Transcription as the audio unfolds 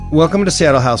Welcome to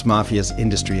Seattle House Mafia's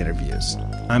Industry Interviews.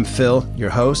 I'm Phil, your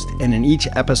host, and in each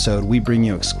episode we bring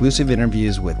you exclusive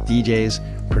interviews with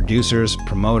DJs, producers,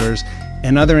 promoters,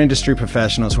 and other industry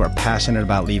professionals who are passionate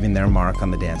about leaving their mark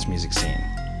on the dance music scene.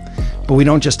 But we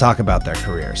don't just talk about their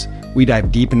careers. We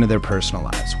dive deep into their personal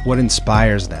lives, what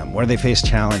inspires them, where they face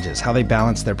challenges, how they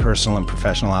balance their personal and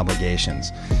professional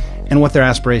obligations, and what their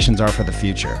aspirations are for the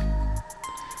future.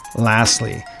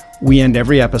 Lastly, we end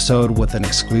every episode with an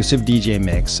exclusive DJ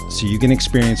mix so you can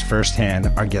experience firsthand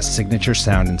our guest's signature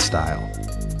sound and style.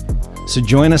 So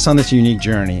join us on this unique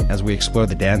journey as we explore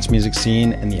the dance music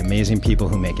scene and the amazing people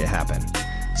who make it happen.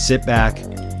 Sit back,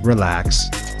 relax,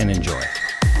 and enjoy.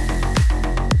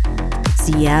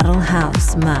 Seattle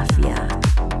House Mafia.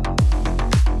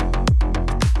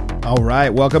 All right,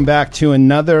 welcome back to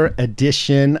another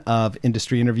edition of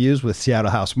Industry Interviews with Seattle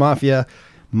House Mafia.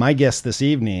 My guest this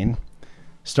evening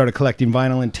started collecting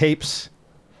vinyl and tapes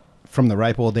from the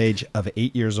ripe old age of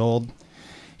 8 years old.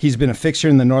 He's been a fixture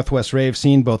in the Northwest rave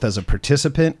scene, both as a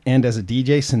participant and as a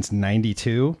DJ since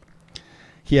 '92.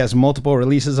 He has multiple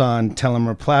releases on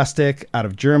Telemer Plastic out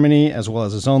of Germany, as well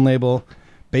as his own label,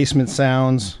 Basement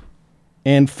Sounds.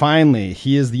 And finally,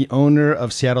 he is the owner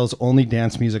of Seattle's only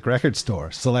dance music record store,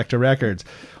 Selecta Records.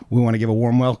 We want to give a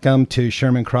warm welcome to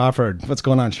Sherman Crawford. What's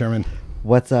going on, Sherman?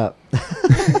 What's up?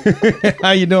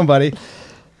 How you doing, buddy?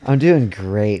 I'm doing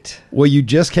great. Well, you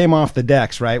just came off the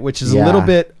decks, right? Which is a little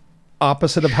bit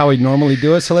opposite of how we normally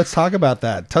do it. So let's talk about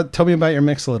that. Tell me about your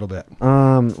mix a little bit.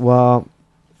 Well,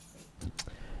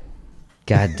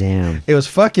 goddamn. It was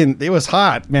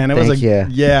hot, man. Thank you.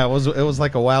 Yeah, it was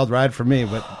like a wild ride for me,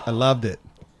 but I loved it.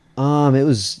 It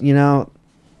was,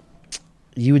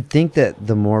 you would think that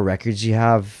the more records you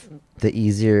have, the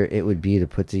easier it would be to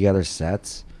put together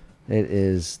sets. It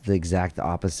is the exact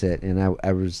opposite. And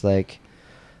I was like,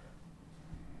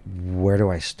 where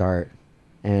do I start?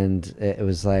 And it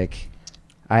was like,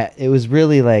 it was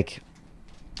really like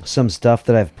some stuff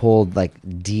that I've pulled like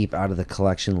deep out of the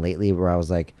collection lately, where I was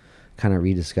like kind of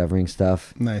rediscovering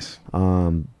stuff. Nice.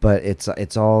 But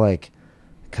it's all like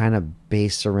kind of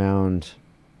based around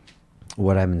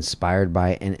what I'm inspired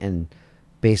by, and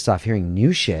based off hearing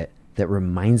new shit that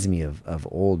reminds me of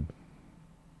old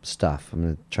stuff. I'm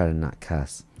gonna try to not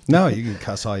cuss. No, you can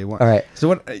cuss all you want. All right. So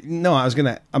what? No,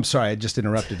 I'm sorry, I just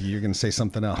interrupted you. You're gonna say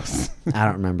something else. I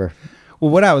don't remember.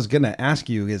 Well, what I was gonna ask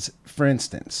you is, for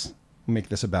instance, make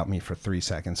this about me for 3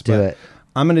 seconds. Do it.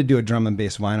 I'm gonna do a drum and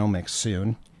bass vinyl mix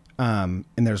soon, and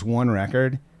there's one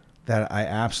record that I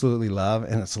absolutely love,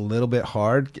 and it's a little bit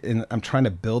hard, and I'm trying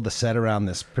to build the set around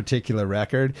this particular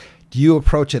record. Do you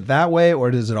approach it that way, or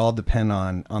does it all depend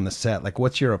on the set? Like,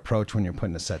 what's your approach when you're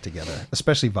putting a set together,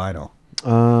 especially vinyl?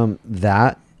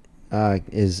 That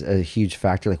is a huge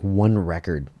factor. Like one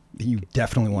record, you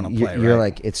definitely want to play. You're right?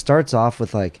 like, it starts off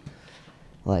with like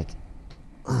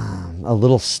a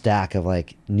little stack of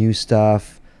like new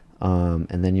stuff, and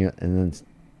then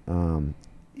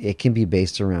it can be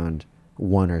based around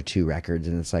one or two records,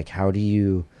 and it's like, how do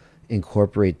you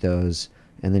incorporate those?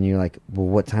 And then you're like, well,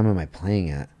 what time am I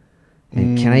playing at?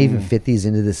 And can I even fit these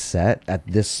into this set at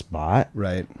this spot?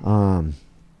 Right. And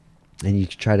you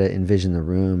try to envision the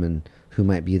room and who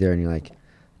might be there, and you're like,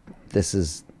 this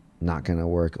is not going to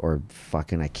work, or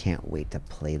fucking, I can't wait to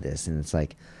play this. And it's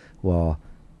like, well,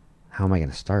 how am I going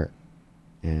to start?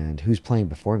 And who's playing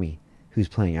before me? Who's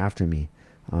playing after me?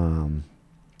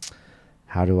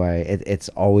 How do I, it's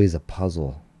always a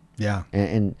puzzle. Yeah.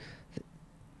 And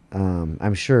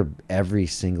I'm sure every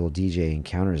single DJ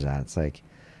encounters that. It's like,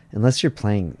 unless you're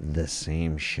playing the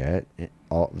same shit,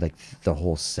 all like the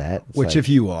whole set. Which, like, if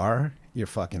you are, you're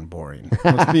fucking boring.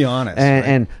 Let's be honest.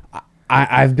 And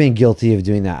I've been guilty of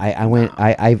doing that.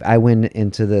 I went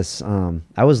into this.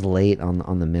 I was late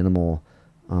on the minimal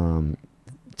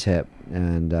tip,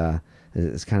 and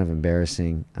it's kind of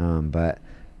embarrassing. But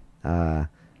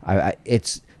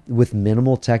it's with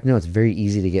minimal techno, it's very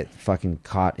easy to get fucking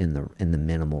caught in the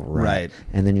minimal rut. Right.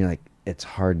 And then you're like, it's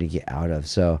hard to get out of.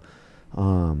 So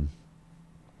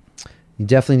you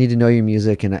definitely need to know your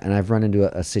music, and I've run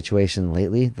into a situation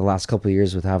lately, the last couple of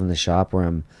years, with having the shop, where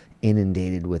I'm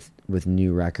inundated with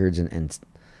new records and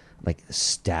like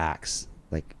stacks.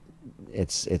 Like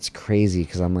it's crazy,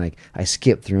 because I'm like, I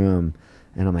skip through them,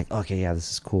 and I'm like, okay, yeah,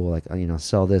 this is cool. Like,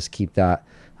 sell this, keep that,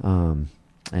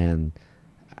 and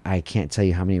I can't tell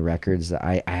you how many records that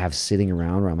I have sitting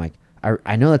around where I'm like,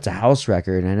 I know that's a house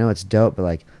record, and I know it's dope, but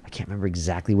like, I can't remember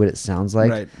exactly what it sounds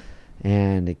like. Right.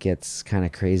 And it gets kind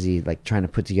of crazy, like trying to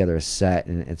put together a set,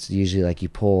 and it's usually like you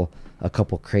pull a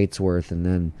couple crates worth, and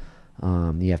then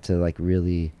you have to like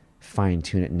really fine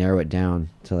tune it, narrow it down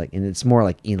to like, and it's more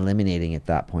like eliminating at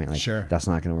that point. Like, sure, that's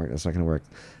not going to work. That's not going to work.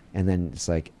 and then it's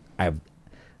like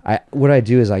what I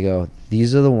do is I go,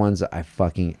 these are the ones that I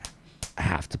fucking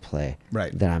have to play.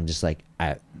 Right. That I'm just like,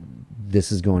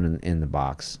 this is going in the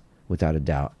box without a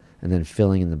doubt, and then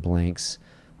filling in the blanks,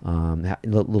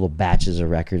 little batches of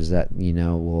records that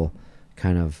will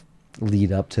kind of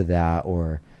lead up to that,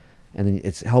 and then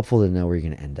it's helpful to know where you're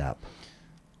going to end up.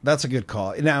 That's a good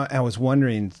call. Now, I was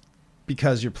wondering,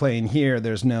 because you're playing here,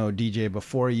 there's no DJ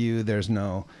before you, there's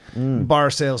no bar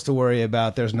sales to worry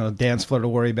about, there's no dance floor to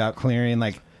worry about clearing.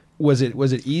 Like, was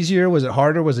it easier? Was it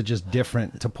harder? Was it just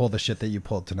different to pull the shit that you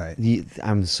pulled tonight?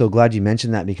 I'm so glad you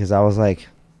mentioned that, because I was like,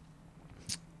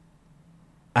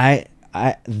 I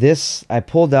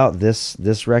pulled out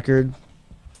this record,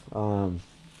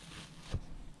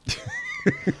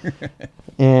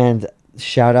 and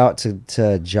shout out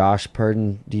to Josh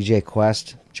Purdon, DJ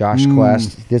Quest, Josh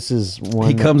Quest. This is one.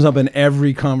 He comes up in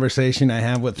every conversation I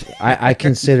have with. I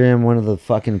consider him one of the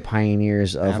fucking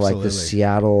pioneers of Absolutely. like the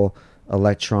Seattle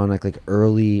electronic, like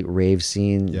early rave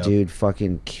scene. Yep. Dude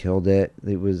fucking killed it.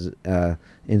 It was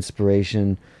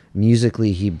inspiration.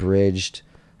 Musically, he bridged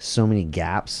so many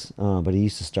gaps, but he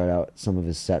used to start out some of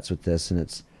his sets with this, and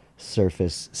it's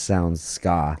surface sounds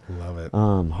ska. Love it.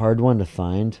 Hard one to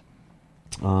find,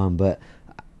 but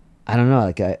I don't know.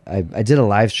 Like I did a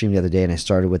live stream the other day, and I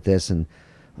started with this, and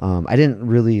I didn't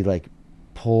really like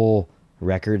pull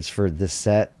records for this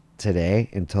set today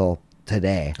until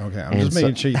today. Okay, I'm just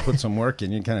making sure you put some work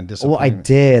in. You kind of disappointed. Well, I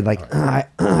did. Like I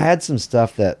had some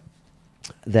stuff that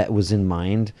was in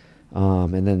mind,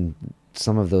 and then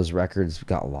some of those records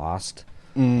got lost,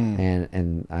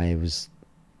 and I was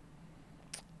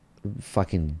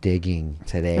fucking digging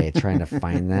today trying to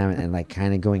find them and like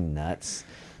kind of going nuts.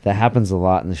 That happens a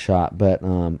lot in the shop, but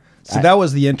so that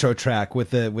was the intro track with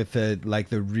the like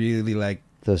the really like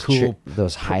those cool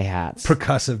those hi-hats,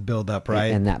 percussive build up,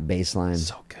 right? and that bass line.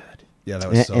 So good. Yeah, that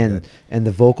was so good. And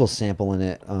the vocal sample in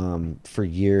it, for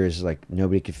years, like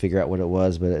nobody could figure out what it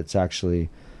was, but it's actually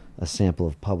a sample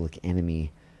of Public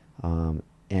Enemy, and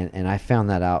I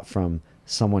found that out from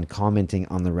someone commenting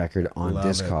on the record on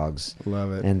Discogs.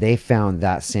 Love it. And they found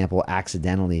that sample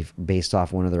accidentally based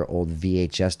off one of their old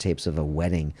VHS tapes of a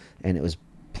wedding, and it was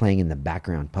playing in the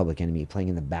background, Public Enemy playing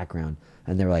in the background,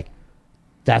 and they were like,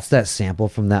 "That's that sample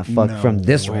from that from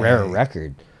this rare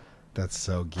record." That's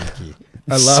so geeky.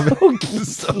 I love it.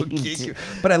 So geeky.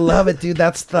 But I love it, dude.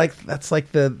 That's part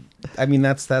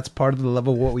of the love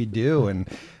of what we do, and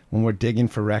when we're digging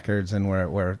for records and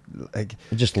we're like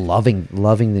just loving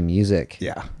the music.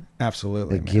 Yeah,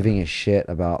 absolutely. Like giving a shit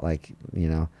about like,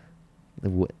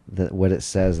 what it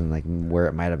says and like where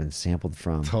it might have been sampled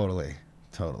from. Totally.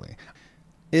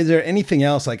 Is there anything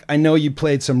else? Like, I know you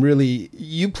played some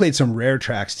rare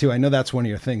tracks too. I know that's one of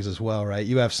your things as well, right?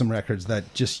 You have some records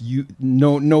that just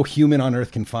no human on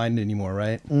earth can find anymore,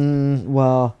 right?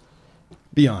 Well,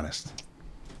 be honest.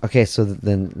 Okay, so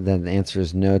then the answer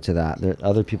is no to that.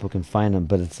 Other people can find them,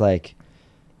 but it's like,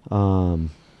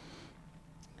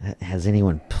 has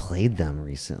anyone played them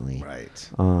recently? Right.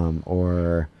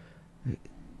 Or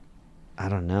I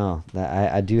don't know.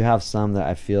 I do have some that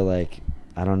I feel like,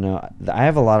 I don't know. I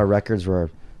have a lot of records where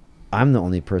I'm the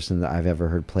only person that I've ever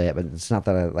heard play it, but it's not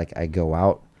that I go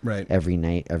out right every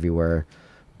night everywhere.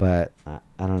 But I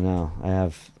don't know.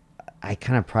 I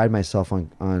kind of pride myself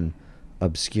on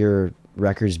obscure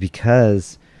records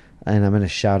because, and I'm going to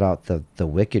shout out the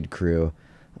Wicked crew,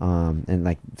 and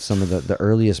like some of the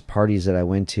earliest parties that I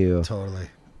went to. Totally.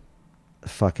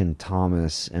 Fucking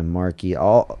Thomas and Marky,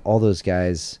 all those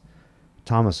guys.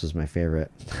 Thomas was my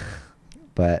favorite,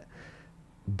 but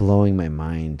blowing my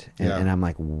mind, and I'm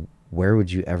like, where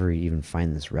would you ever even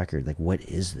find this record? Like, what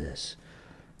is this?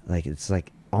 Like, it's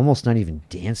like almost not even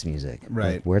dance music,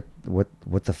 right? Like,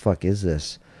 what the fuck is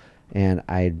this? And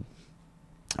I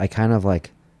kind of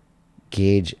like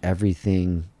gauge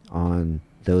everything on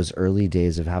those early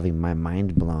days of having my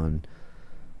mind blown,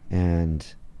 and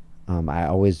I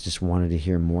always just wanted to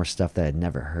hear more stuff that I'd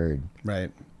never heard,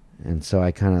 right? And so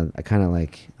I kind of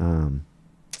like,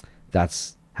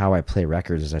 that's how I play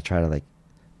records, is I try to like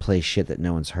play shit that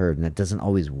no one's heard, and that doesn't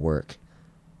always work.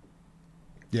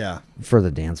 Yeah. For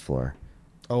the dance floor.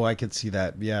 Oh, I could see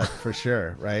that. Yeah, for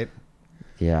sure. Right.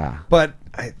 Yeah. But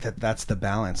that's the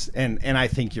balance. And I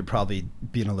think you're probably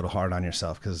being a little hard on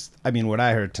yourself, because I mean, what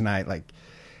I heard tonight, like,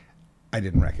 I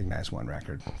didn't recognize one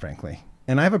record, frankly.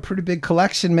 And I have a pretty big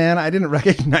collection, man. I didn't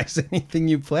recognize anything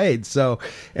you played. So,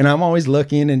 and I'm always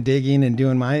looking and digging and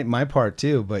doing my part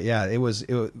too. But yeah, it was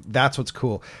that's what's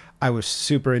cool. I was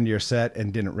super into your set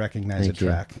and didn't recognize a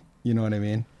track. You know what I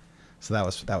mean? So that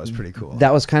was pretty cool.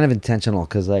 That was kind of intentional,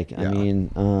 because like, I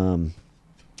mean,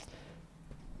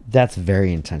 that's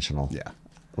very intentional. Yeah.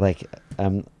 like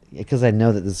because I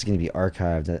know that this is going to be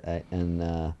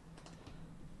archived,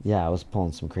 yeah, I was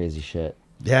pulling some crazy shit.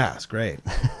 Yeah, it's great.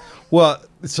 Well,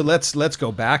 so let's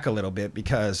go back a little bit,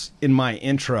 because in my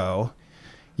intro,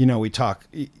 we talk.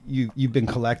 You've been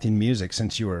collecting music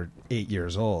since you were 8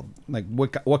 years old. Like,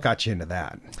 what got you into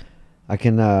that? I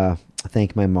can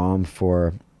thank my mom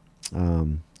for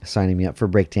signing me up for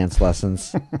breakdance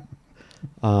lessons.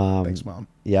 Thanks, Mom.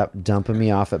 Yep, dumping me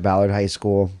off at Ballard High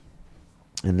School,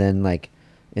 and then like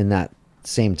in that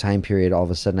same time period, all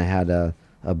of a sudden I had a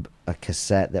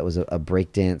cassette that was a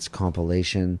breakdance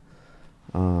compilation.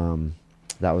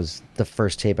 That was the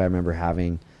first tape I remember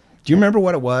having. Do you remember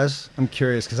what it was? I'm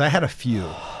curious, because I had a few.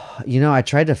 I've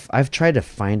tried to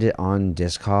find it on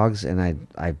Discogs, and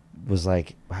I was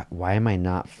like, why am I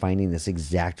not finding this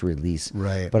exact release?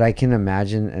 Right. But I can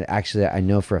imagine, actually, I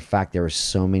know for a fact there were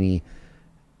so many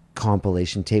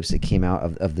compilation tapes that came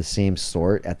out of the same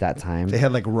sort at that time. They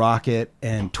had like Rocket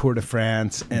and Tour de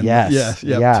France, and yes,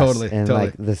 totally, and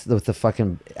totally. like the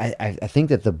fucking, I think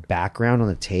that the background on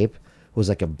the tape was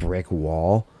like a brick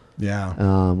wall.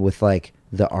 Yeah. With like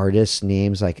the artist's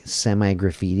names like semi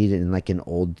graffitied in like an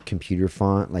old computer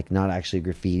font, like not actually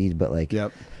graffitied, but like.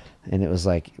 Yep. And it was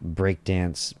like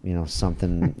breakdance,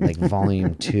 something like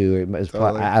volume 2. It was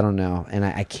Totally. I don't know, and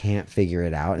I can't figure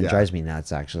it out. It drives me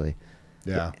nuts, actually.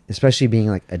 Yeah. Especially being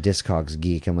like a Discogs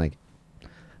geek, I'm like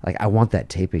I want that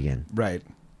tape again. Right.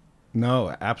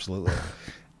 No, absolutely.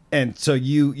 And so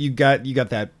you got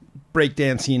that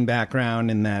breakdancing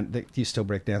background, and that do you still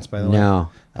breakdance, by the way?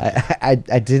 No, I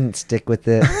didn't stick with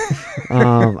it.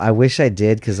 I wish I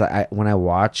did, because when I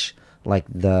watch like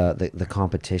the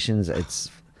competitions,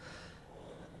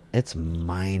 it's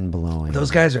mind blowing.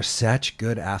 Those guys are such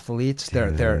good athletes.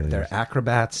 They're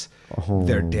acrobats. Oh,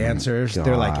 they're dancers.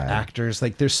 They're like actors.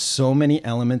 Like, there's so many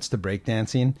elements to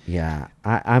breakdancing. Yeah,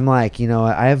 I'm like,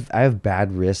 I have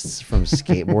bad wrists from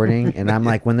skateboarding, and I'm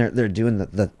like, when they're doing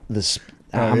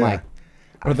I'm like,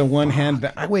 or the one hand.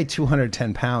 I weigh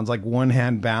 210 pounds. Like, one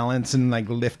hand balance and like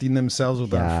lifting themselves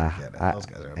with forget it. Those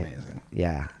guys are amazing.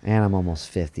 Yeah, and I'm almost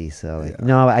 50, so like,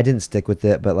 no, I didn't stick with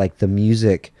it, but like the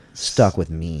music stuck with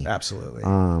me. Absolutely.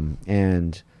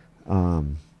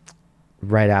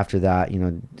 Right after that,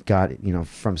 got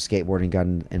from skateboarding, got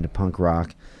into punk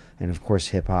rock, and of course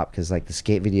hip hop, because like the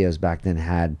skate videos back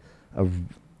then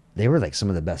they were like some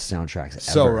of the best soundtracks ever.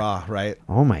 So raw, right?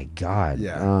 Oh my god.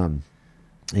 Yeah.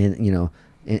 And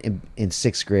in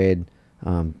sixth grade,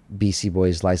 BC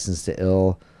Boys, License to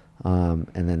Ill, and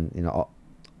then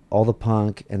all the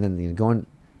punk, and then going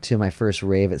to my first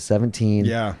rave at 17.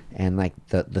 Yeah. And like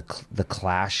the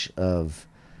clash of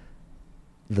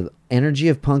the energy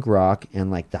of punk rock and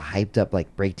like the hyped up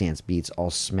like breakdance beats all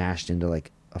smashed into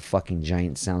like a fucking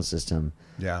giant sound system.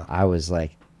 Yeah. I was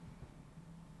like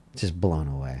just blown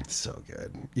away. It's so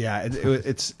good. Yeah.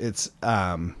 It's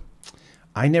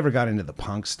I never got into the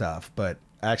punk stuff, but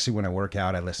actually when I work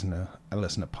out, I listen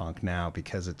to punk now,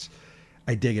 because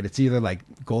I dig it. It's either like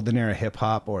golden era hip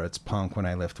hop or it's punk when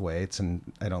I lift weights, and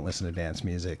I don't listen to dance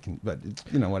music, but it's,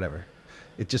 whatever.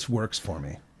 It just works for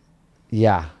me.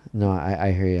 Yeah, no,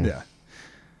 I hear you. Yeah.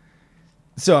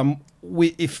 So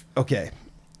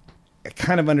I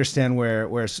kind of understand where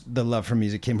the love for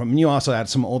music came from. And you also had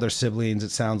some older siblings,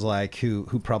 it sounds like, who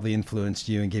probably influenced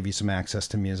you and gave you some access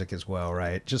to music as well,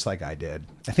 right? Just like I did.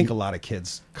 I think a lot of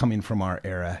kids coming from our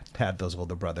era had those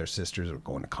older brothers, sisters, who were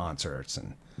going to concerts.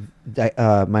 And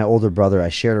my older brother, I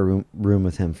shared a room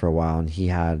with him for a while, and he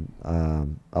had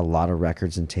a lot of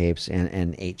records and tapes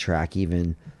and 8-track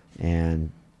even,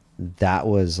 and that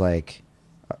was like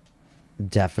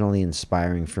definitely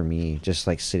inspiring for me, just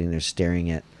like sitting there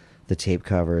staring at the tape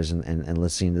covers and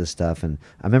listening to this stuff. And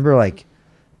I remember like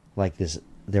this,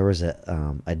 there was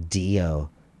a Dio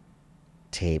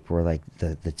tape where like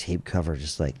the tape cover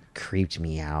just like creeped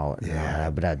me out.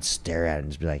 Yeah. But I'd stare at it and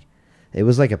just be like, it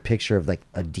was like a picture of like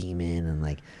a demon, and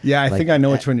like, yeah, I think I know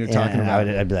which one you're talking about.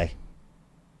 I'd be like,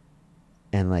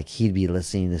 and like he'd be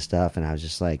listening to stuff, and I was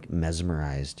just like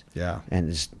mesmerized. Yeah. And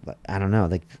just, I don't know,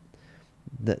 like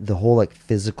the whole like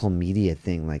physical media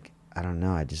thing, like, I don't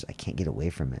know, I can't get away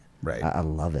from it. Right. I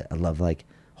love it. I love like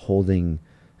holding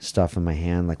stuff in my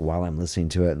hand like while I'm listening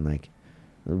to it, and like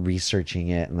researching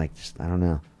it, and like, just, I don't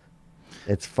know.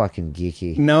 It's fucking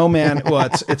geeky. No, man. Well,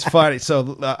 it's funny.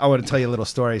 So I want to tell you a little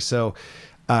story. So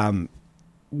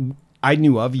I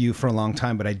knew of you for a long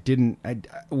time, but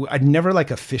I'd never like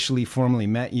officially formally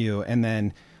met you. And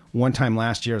then one time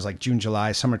last year, it was like June,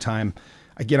 July, summertime,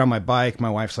 I get on my bike. My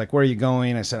wife's like, "Where are you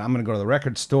going?" I said, "I'm going to go to the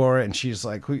record store." And she's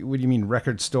like, "What do you mean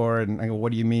record store?" And I go,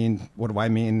 "What do you mean? What do I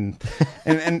mean?"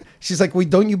 And she's like, "Well,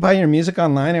 don't you buy your music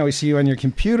online? I always see you on your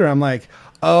computer." I'm like,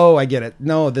 "Oh, I get it.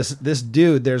 No, this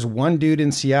dude, there's one dude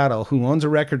in Seattle who owns a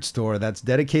record store that's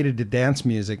dedicated to dance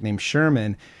music named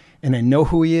Sherman. And I know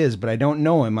who he is, but I don't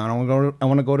know him. I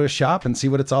want to go to a shop and see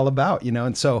what it's all about, you know?"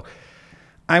 And so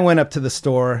I went up to the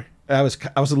store. I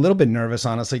was a little bit nervous,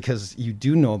 honestly, because you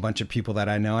do know a bunch of people that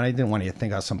I know, and I didn't want you to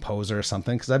think I was some poser or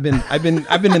something, because I've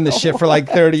been in this shit for like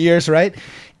 30 years, right?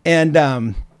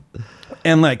 And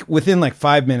like within like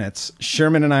 5 minutes,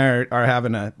 Sherman and I are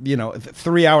having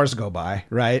 3 hours go by,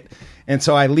 right? And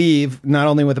so I leave not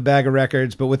only with a bag of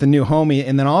records, but with a new homie,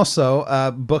 and then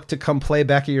also booked to come play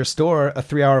back at your store a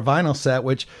 3-hour vinyl set,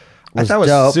 which I thought was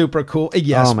dope. super cool.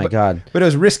 Yes, oh my God. But it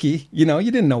was risky. You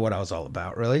didn't know what I was all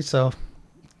about, really. So,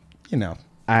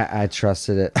 I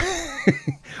trusted it.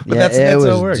 But that's it was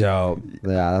so dope.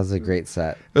 Yeah, that was a great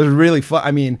set. It was really fun.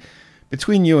 I mean,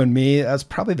 between you and me, that's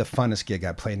probably the funnest gig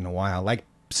I played in a while. Like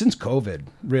since COVID,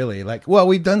 really. Like, well,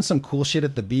 we've done some cool shit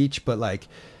at the beach, but like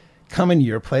coming to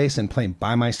your place and playing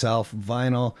by myself,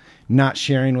 vinyl, not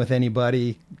sharing with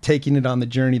anybody, taking it on the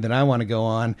journey that I want to go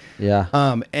on.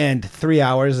 Yeah. And 3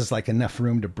 hours is like enough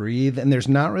room to breathe. And there's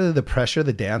not really the pressure of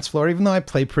the dance floor, even though I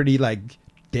play pretty like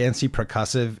dancey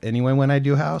percussive anyway when I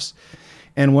do house.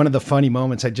 And one of the funny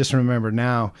moments I just remember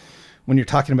now, when you're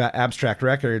talking about abstract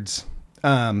records,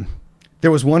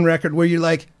 there was one record where you're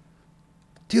like,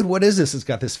 "Dude, what is this?" It's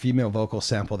got this female vocal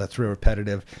sample that's real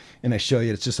repetitive. And I show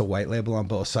you, it's just a white label on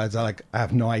both sides. I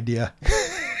have no idea.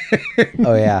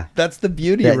 Oh yeah. That's the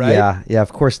beauty, right? Yeah. Yeah.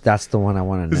 Of course. That's the one I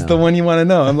want to know. It's the one you want to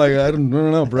know. I'm like, I don't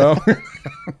know, bro.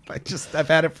 I've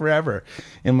had it forever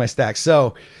in my stack.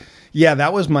 So yeah,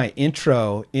 that was my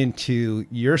intro into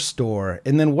your store.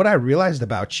 And then what I realized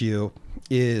about you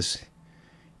is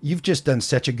you've just done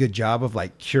such a good job of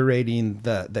like curating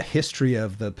the history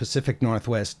of the Pacific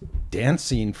Northwest dance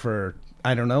scene for,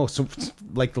 I don't know, so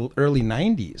like the early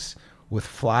 90s with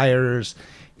flyers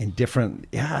and different,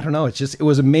 I don't know. It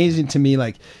was amazing to me.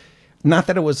 Like, not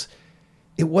that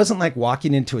it wasn't like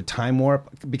walking into a time warp,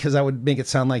 because I would make it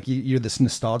sound like you're this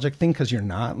nostalgic thing, because you're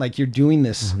not. Like, you're doing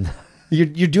this...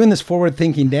 You're doing this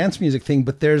forward-thinking dance music thing,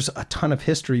 but there's a ton of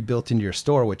history built into your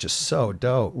store, which is so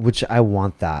dope. Which I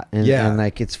want that. And, and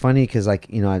like, it's funny because, like,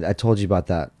 I told you about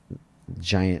that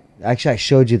giant... Actually, I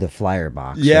showed you the flyer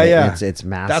box. Yeah, right? yeah. It's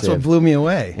massive. That's what blew me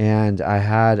away. And I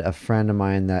had a friend of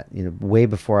mine that, way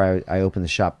before I opened the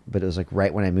shop, but it was like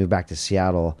right when I moved back to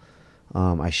Seattle,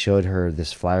 I showed her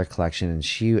this flyer collection, and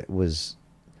she was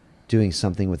doing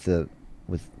something with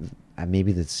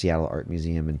maybe the Seattle Art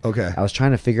Museum, and okay. I was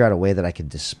trying to figure out a way that I could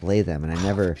display them, and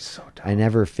I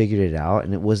never figured it out.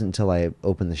 And it wasn't until I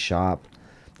opened the shop,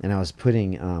 and I was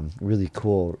putting really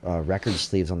cool record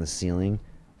sleeves on the ceiling,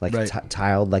 like right.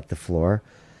 Tiled like the floor,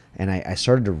 and I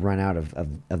started to run out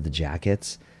of the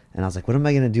jackets, and I was like, what am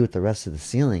I gonna do with the rest of the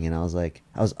ceiling? And I was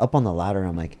up on the ladder, and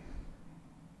I'm like,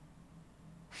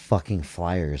 fucking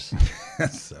flyers.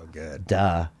 That's so good.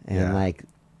 Duh. And yeah. like,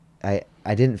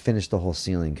 I didn't finish the whole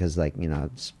ceiling because, like, I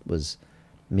was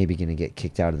maybe going to get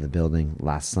kicked out of the building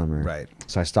last summer. Right.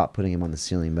 So I stopped putting them on the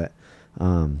ceiling. But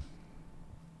how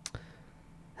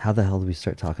the hell did we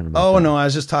start talking about that? No, I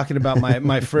was just talking about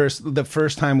the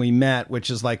first time we met,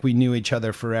 which is like we knew each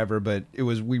other forever, but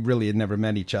we really had never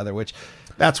met each other, which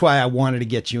that's why I wanted to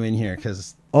get you in here. And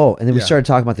then we started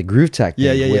talking about the Groove Tech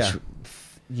thing, yeah.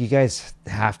 You guys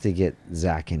have to get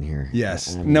Zach in here.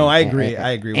 Yes. I agree.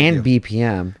 I agree with you. And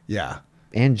BPM. Yeah.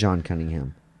 And John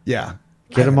Cunningham. Yeah.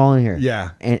 Get them all in here. Yeah.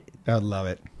 And I would love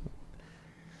it.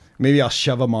 Maybe I'll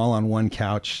shove them all on one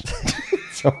couch.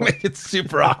 So make it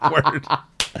super awkward.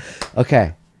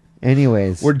 Okay.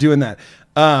 Anyways. We're doing that.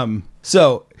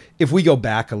 So if we go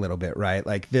back a little bit, right?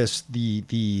 Like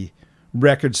the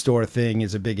record store thing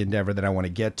is a big endeavor that I want to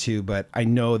get to, but I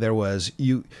know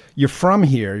you're from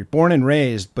here, you're born and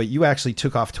raised, but you actually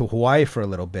took off to Hawaii for a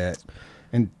little bit.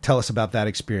 And tell us about that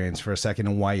experience for a second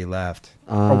and why you left.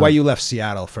 Or why you left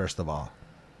Seattle, first of all.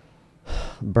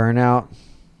 Burnout.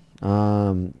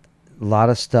 A lot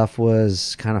of stuff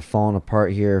was kind of falling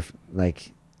apart here.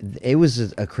 Like, it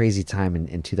was a crazy time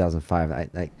in 2005.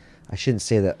 I shouldn't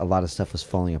say that a lot of stuff was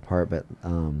falling apart, but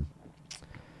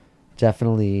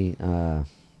definitely a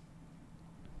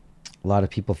lot of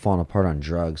people falling apart on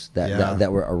drugs that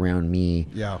were around me.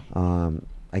 Yeah.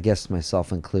 I guess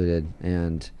myself included.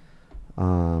 And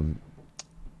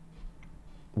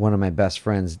one of my best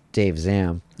friends, Dave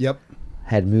Zam,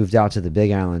 had moved out to the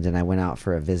Big Island, and I went out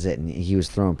for a visit, and he was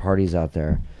throwing parties out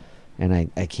there, and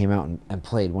I came out and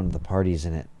played one of the parties,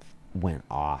 and it went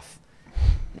off,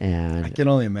 And I can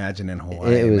only imagine in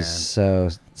Hawaii. it was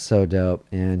so dope.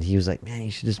 And he was like, man,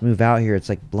 you should just move out here. It's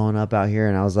like blowing up out here.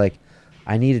 And I was like,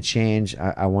 I need a change.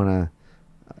 I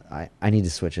need to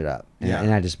switch it up.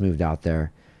 And I just moved out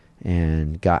there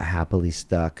and got happily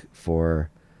stuck for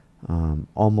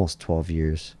almost 12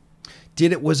 years.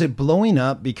 Was it blowing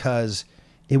up because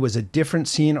it was a different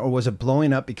scene, or was it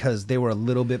blowing up because they were a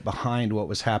little bit behind what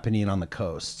was happening on the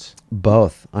coasts?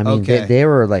 Both. I mean, Okay. they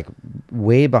were like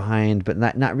way behind, but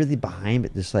not really behind,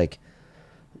 but just like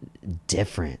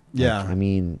different. Yeah. Like, I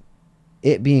mean,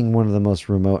 it being one of the most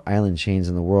remote island chains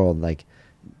in the world, like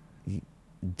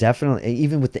definitely,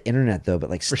 even with the internet though, but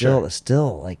like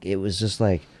still like it was just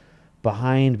like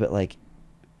behind, but like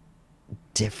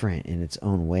different in its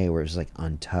own way, where it was like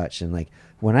untouched. And like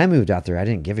when I moved out there, I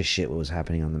didn't give a shit what was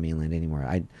happening on the mainland anymore.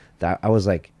 I was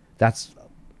like, that's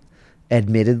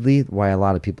admittedly why a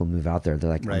lot of people move out there. They're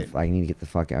like, right. I need to get the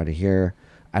fuck out of here.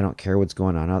 I don't care what's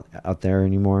going on out there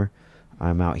anymore.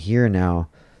 I'm out here now,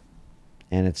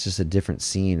 and it's just a different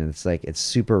scene. And it's like, it's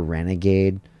super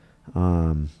renegade,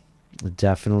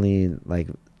 definitely like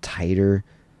tighter,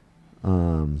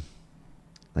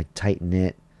 like tight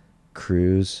knit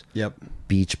crews. Yep.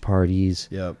 Beach parties.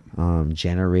 Yep.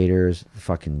 Generators,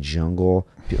 fucking jungle,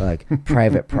 like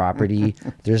private property.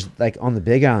 There's like on the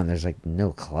Big Island, there's like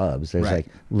no clubs. There's Right. like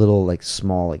little like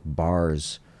small like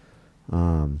bars.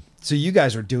 So you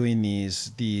guys are doing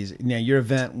these. Now your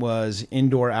event was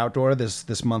indoor, outdoor.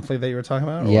 This monthly that you were talking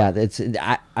about. Or Yeah,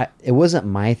 what? it wasn't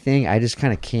my thing. I just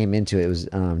kind of came into it. It was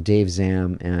Dave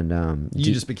Zam and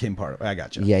You just became part of it. I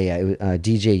got you. Yeah. It was,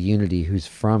 DJ Unity, who's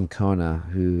from Kona,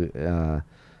 who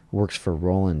works for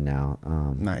Roland now.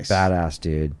 Nice. Badass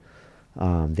dude.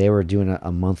 They were doing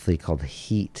a monthly called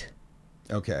Heat.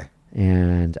 Okay.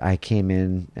 And I came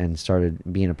in and started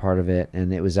being a part of it.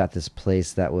 And it was at this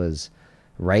place that was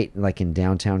right like in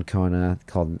downtown Kona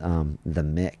called The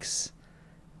Mix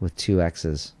with 2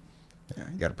 X's. Yeah,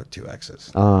 you got to put 2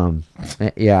 X's.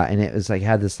 Yeah, and it was like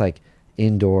had this like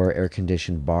indoor air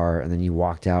conditioned bar, and then you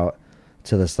walked out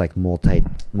to this like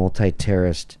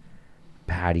multi-terraced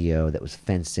patio that was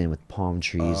fenced in with palm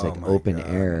trees, like open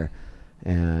air,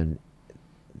 and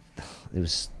it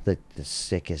was like the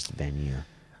sickest venue.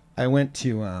 I went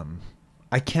to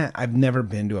I've never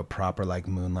been to a proper like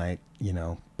moonlight,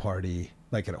 party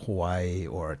like at Hawaii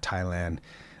or Thailand,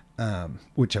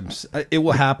 which it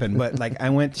will happen. But like I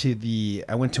went to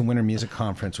Winter Music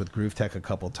Conference with Groove Tech a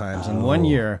couple times, and one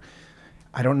year,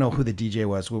 I don't know who the DJ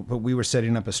was, but we were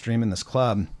setting up a stream in this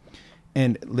club,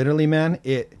 and literally, man,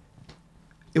 it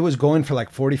was going for like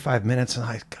 45 minutes, and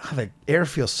God, the air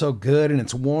feels so good, and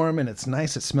it's warm, and it's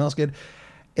nice, it smells good.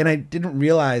 And I didn't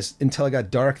realize until it got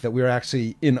dark that we were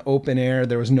actually in open air.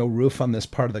 There was no roof on this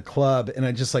part of the club. And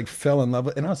I just like fell in love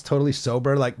with it. And I was totally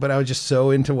sober, but I was just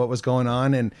so into what was going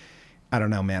on. And I don't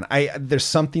know, man, there's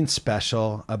something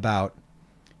special about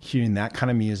hearing that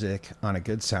kind of music on a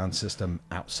good sound system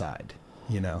outside,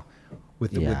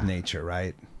 with nature,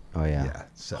 right? Oh yeah. Yeah.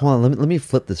 So hold on, let me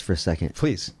flip this for a second.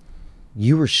 Please.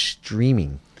 You were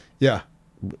streaming. Yeah.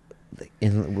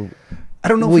 I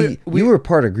don't know if you were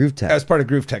part of Groove Tech. I was part of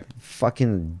Groove Tech.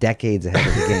 Fucking decades ahead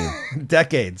of the game.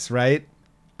 Decades, right?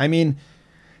 I mean,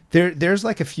 there's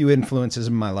like a few influences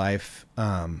in my life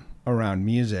around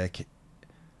music,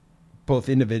 both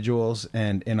individuals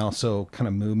and also kind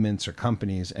of movements or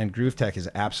companies. And Groove Tech is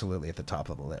absolutely at the top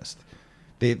of the list.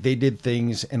 They did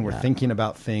things and were thinking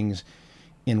about things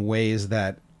in ways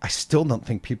that I still don't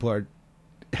think people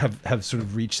have sort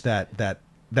of reached that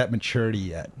maturity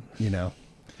yet,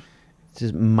 It's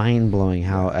just mind blowing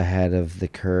how ahead of the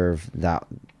curve that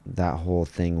whole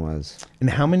thing was. And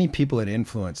how many people it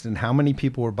influenced, and how many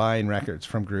people were buying records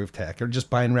from Groove Tech, or just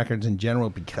buying records in general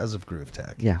because of Groove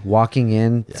Tech. Yeah, walking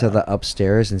in to the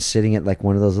upstairs and sitting at like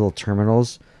one of those little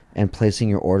terminals and placing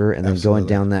your order, and then going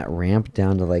down that ramp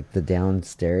down to like the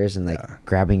downstairs and like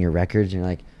grabbing your records, and you're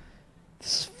like,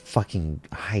 this is fucking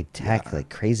high tech, like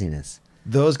craziness.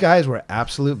 Those guys were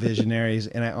absolute visionaries,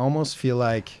 and I almost feel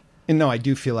like, I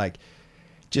do feel like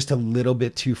just a little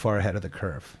bit too far ahead of the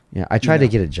curve. Yeah, I tried to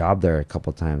get a job there a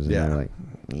couple times, and they were like,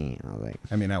 I was like,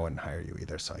 I mean, I wouldn't hire you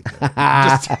either, so I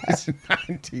did. Just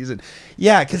teasing.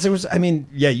 Yeah, because there was,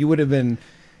 you would have been.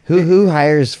 Who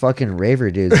hires fucking raver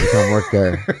dudes to come work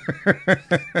there?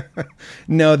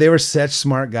 No, they were such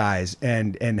smart guys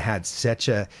and had such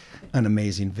an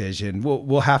amazing vision.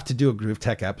 We'll have to do a Groove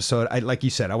Tech episode. Like you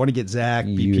said, I want to get Zach,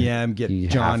 BPM, get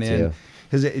John in.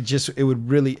 Because it would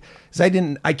really, because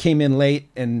I came in late,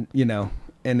 and I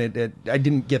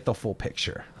didn't get the full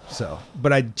picture. So,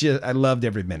 but I loved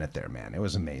every minute there, man. It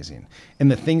was amazing. And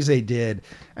the things they did,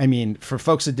 for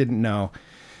folks that didn't know,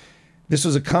 This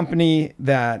was a company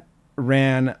that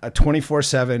ran a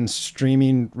 24/7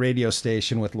 streaming radio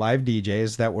station with live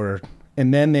DJs that were,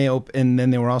 and then they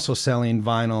were also selling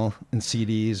vinyl and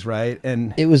CDs, right?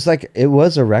 And it was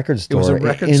a record store. It was a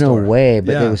record in store. a way,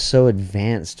 but Yeah. it was so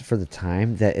advanced for the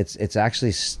time that it's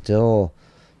actually still,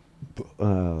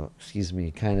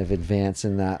 kind of advanced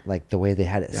in that, like the way they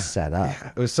had it set up.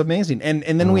 Yeah, it was amazing. And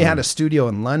then we had a studio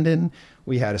in London.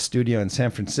 We had a studio in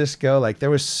San Francisco. Like there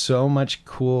was so much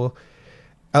cool.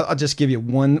 I'll just give you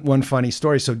one funny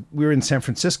story. So we were in San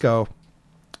Francisco,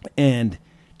 and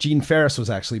Gene Ferris was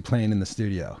actually playing in the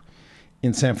studio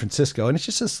in San Francisco. And it's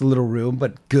just this little room,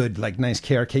 but good, like nice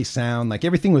KRK sound. Like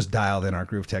everything was dialed in our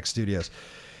Groove Tech studios.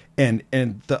 And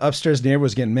the upstairs neighbor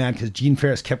was getting mad because Gene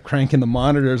Ferris kept cranking the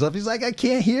monitors up. He's like, I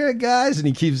can't hear it, guys. And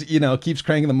he keeps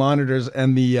cranking the monitors,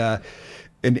 and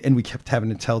and we kept having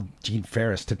to tell Gene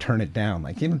Ferris to turn it down.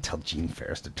 Like, you don't tell Gene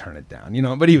Ferris to turn it down,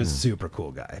 but he was a super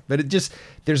cool guy. But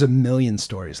there's a million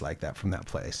stories like that from that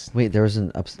place. Wait, there was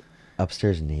an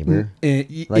upstairs neighbor?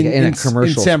 In a commercial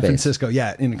in San space. Francisco,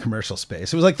 yeah, in a commercial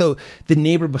space. It was like the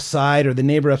neighbor beside or the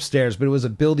neighbor upstairs, but it was a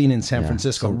building in San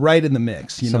Francisco, right in the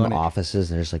mix. Some offices,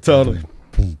 and there's like Totally.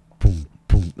 boom, boom,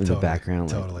 boom in the background.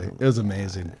 Totally. It was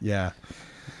amazing. Yeah.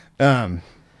 I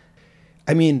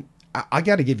mean, I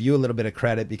got to give you a little bit of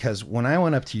credit, because when I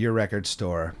went up to your record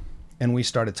store and we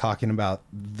started talking about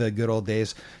the good old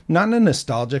days, not in a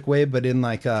nostalgic way, but in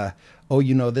like,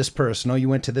 this person, you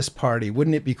went to this party.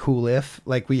 Wouldn't it be cool if,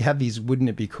 like, we have these wouldn't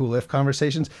it be cool if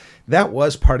conversations? That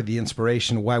was part of the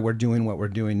inspiration of why we're doing what we're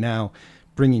doing now,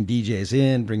 bringing DJs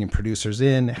in, bringing producers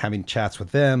in, having chats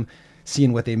with them,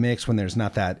 seeing what they mix when there's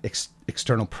not that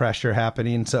external pressure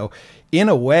happening. So in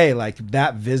a way, like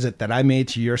that visit that I made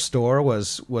to your store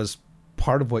was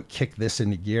part of what kicked this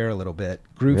into gear a little bit.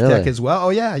 Groove Tech as well. Oh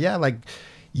yeah. Yeah. Like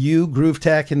you, Groove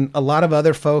Tech, and a lot of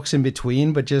other folks in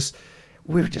between, but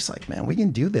we were just like, man, we can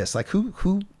do this. Like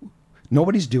who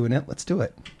nobody's doing it. Let's do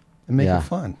it and make it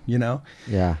fun,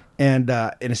 Yeah. And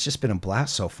it's just been a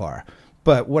blast so far.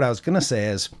 But what I was going to say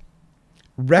is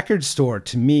record store,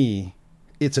 to me,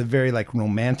 it's a very like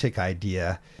romantic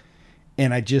idea.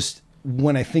 And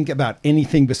when I think about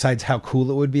anything besides how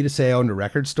cool it would be to say I owned a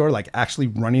record store, like actually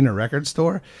running a record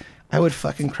store, I would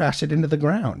fucking crash it into the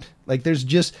ground. Like it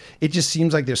just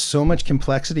seems like there's so much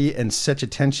complexity and such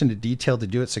attention to detail to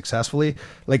do it successfully.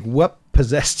 Like what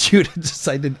possessed you to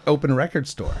decide to open a record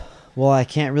store? Well, I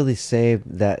can't really say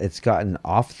that it's gotten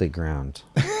off the ground.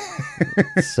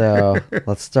 So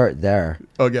let's start there.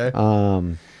 Okay.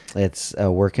 It's a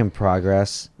work in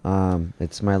progress.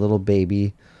 It's my little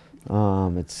baby.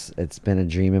 It's been a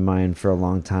dream of mine for a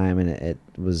long time, and it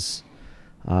was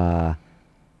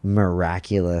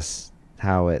miraculous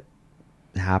how it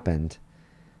happened.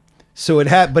 So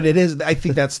but it is, I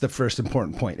think that's the first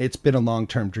important point. It's been a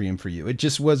long-term dream for you.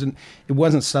 It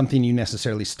wasn't something you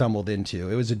necessarily stumbled into.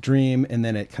 It was a dream, and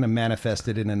then it kind of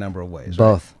manifested in a number of ways.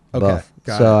 Both. Right? Okay.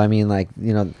 Both. So, I mean, like,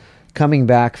 coming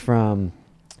back from,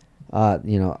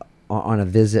 on a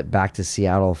visit back to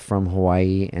Seattle from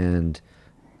Hawaii, and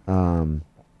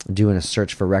doing a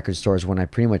search for record stores when I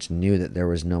pretty much knew that there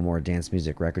was no more dance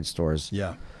music record stores.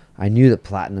 Yeah. I knew that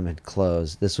Platinum had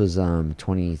closed. This was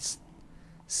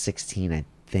 2016, I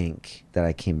think, that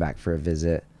I came back for a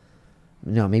visit.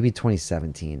 No, maybe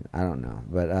 2017. I don't know.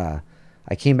 But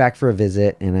I came back for a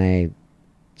visit, and I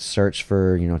searched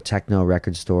for, techno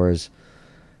record stores,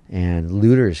 and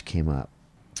Looters came up.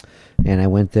 And I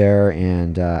went there,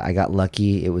 and I got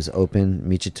lucky. It was open.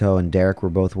 Michito and Derek were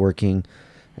both working.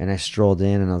 And I strolled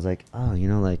in, and I was like, oh,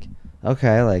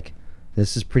 okay, like,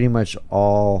 this is pretty much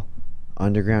all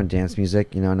underground dance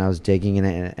music, and I was digging in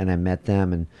it, and I met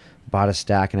them and bought a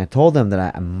stack, and I told them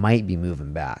that I might be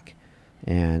moving back,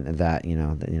 and that,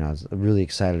 I was really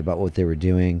excited about what they were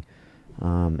doing.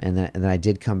 And then I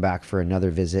did come back for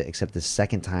another visit, except the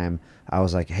second time I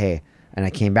was like, hey, and I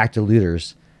came back to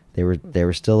Looters. They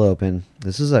were still open.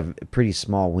 This is a pretty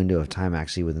small window of time,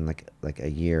 actually, within like a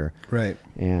year. Right.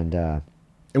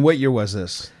 And what year was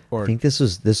this? Or I think this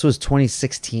was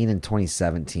 2016 and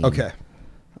 2017. Okay.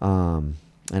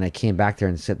 And I came back there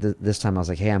and said this time I was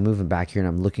like, hey, I'm moving back here, and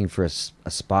I'm looking for a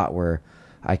spot where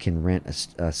I can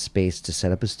rent a space to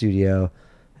set up a studio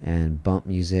and bump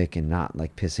music and not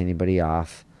like piss anybody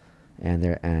off. And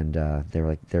they were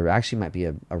like, there actually might be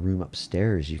a room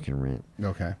upstairs you can rent.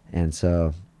 Okay. And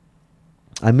so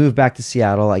I moved back to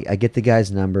Seattle. I get the guy's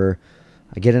number.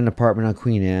 I get an apartment on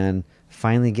Queen Anne.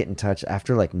 Finally get in touch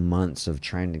after like months of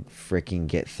trying to freaking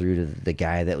get through to the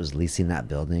guy that was leasing that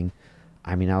building.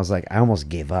 I mean, I was like, I almost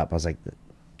gave up. I was like,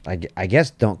 I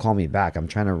guess don't call me back. I'm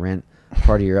trying to rent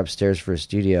part of your upstairs for a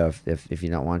studio if you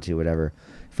don't want to, whatever.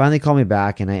 finally called me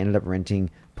back, and I ended up renting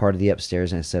part of the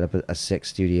upstairs, and I set up a sick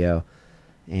studio.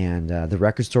 And the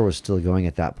record store was still going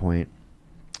at that point.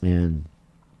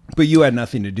 But you had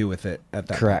nothing to do with it at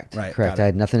that Correct. point. Right. Correct. I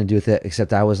had nothing to do with it,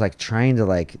 except I was like trying to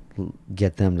like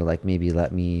get them to like maybe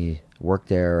let me work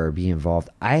there or be involved.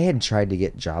 I had tried to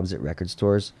get jobs at record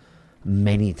stores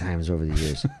many times over the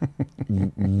years.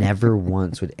 Never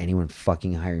once would anyone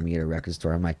fucking hire me at a record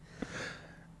store. I'm like,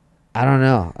 I don't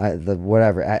know.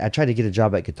 Whatever. I tried to get a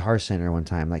job at Guitar Center one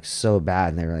time, like so bad.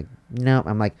 And they were like, no.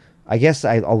 I'm like, I guess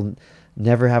I'll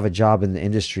never have a job in the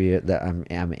industry that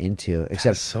I'm into. Except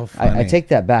That's so funny. I take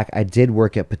that back. I did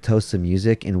work at Potosa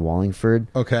Music in Wallingford.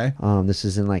 Okay. This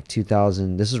is in like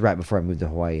 2000. This is right before I moved to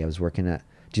Hawaii. I was working at,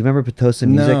 do you remember Potosa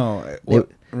Music? No.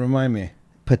 Remind me.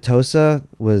 Potosa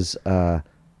was an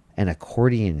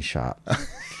accordion shop.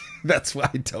 That's why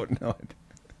I don't know it.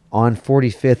 On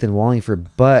 45th in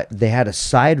Wallingford, but they had a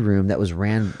side room that was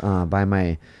ran by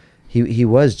my, he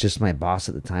was just my boss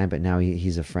at the time, but now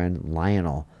he's a friend,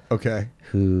 Lionel. Okay.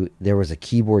 Who, there was a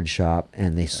keyboard shop,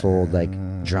 and they sold like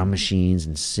drum machines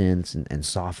and synths and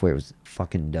software. It was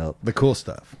fucking dope. The cool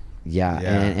stuff. Yeah.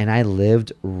 And I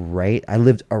lived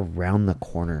around the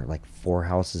corner, like 4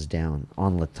 houses down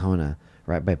on Latona,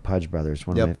 right by Pudge Brothers,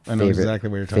 one of my I know exactly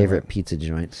what you're talking favorite about. pizza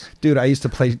joints. Dude, I used to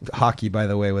play hockey, by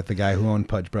the way, with the guy who owned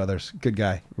Pudge Brothers. Good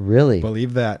guy. Really?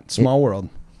 Believe that. Small world.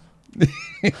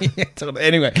 Yeah, totally.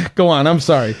 Anyway, go on. I'm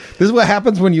sorry. This is what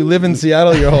happens when you live in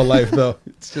Seattle your whole life, though.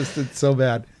 It's so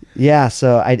bad. Yeah,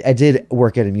 so I did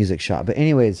work at a music shop. But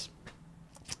anyways,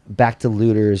 back to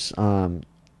Looters.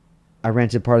 I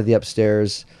rented part of the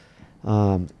upstairs.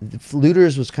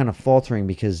 Looters was kind of faltering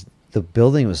because the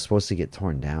building was supposed to get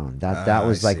torn down. That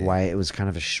was like why it was kind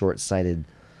of a short-sighted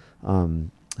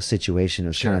situation. It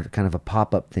was kind of a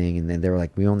pop-up thing, and then they were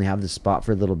like, we only have this spot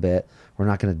for a little bit. We're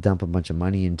not going to dump a bunch of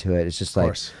money into it. It's just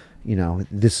like,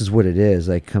 this is what it is.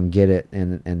 Like, come get it.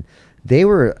 And they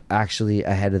were actually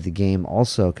ahead of the game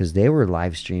also, because they were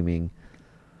live streaming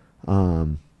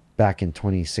back in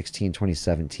 2016,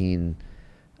 2017,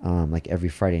 like every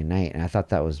Friday night. And I thought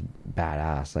that was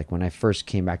badass. Like when I first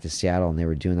came back to Seattle and they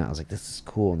were doing that, I was like, this is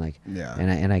cool. And like,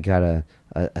 and I got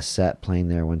a set playing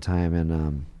there one time.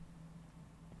 And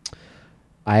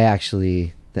I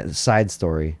actually, the side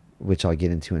story, which I'll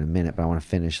get into in a minute, but I want to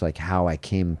finish like how I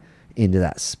came into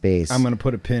that space. I'm going to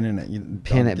put a pin in it.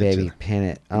 Pin it, baby. Pin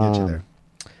it. Get you there.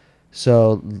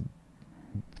 So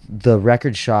the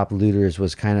record shop Looters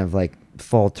was kind of like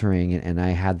faltering, and I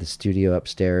had the studio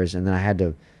upstairs, and then I had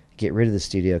to get rid of the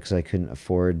studio because I couldn't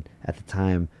afford at the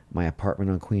time my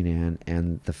apartment on Queen Anne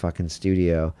and the fucking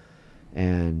studio.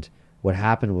 And what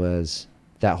happened was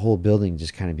that whole building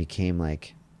just kind of became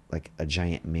like a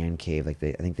giant man cave. Like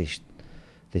I think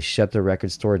they shut the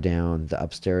record store down. The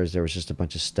upstairs, there was just a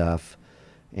bunch of stuff.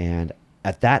 And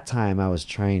at that time, I was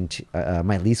trying to,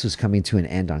 my lease was coming to an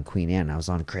end on Queen Anne. I was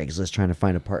on Craigslist trying to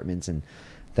find apartments, and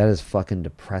that is fucking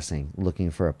depressing,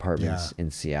 looking for apartments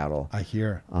in Seattle. I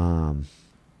hear.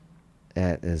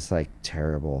 It is like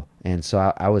terrible. And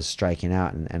so I was striking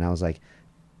out, and I was like,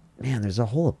 man, there's a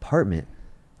whole apartment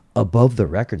above the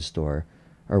record store,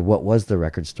 or what was the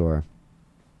record store.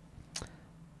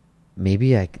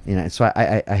 Maybe so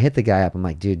I hit the guy up. I'm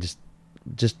like, dude,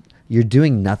 just you're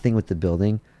doing nothing with the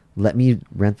building. Let me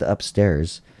rent the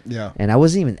upstairs. Yeah. And I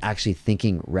wasn't even actually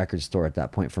thinking record store at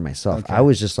that point for myself. Okay. I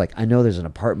was just like, I know there's an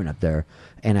apartment up there,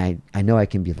 and I know I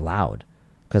can be loud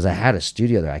because I had a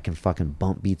studio there. I can fucking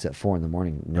bump beats at 4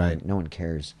 a.m. No one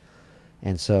cares.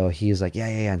 And so he was like, yeah.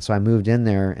 And so I moved in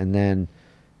there, and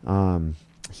then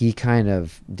he kind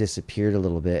of disappeared a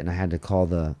little bit, and I had to call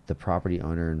the property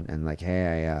owner and like,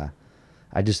 hey,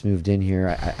 I just moved in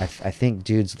here. I think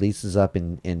dude's lease is up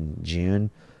in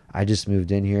June. I just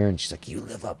moved in here. And she's like, you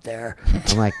live up there?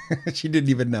 I'm like, she didn't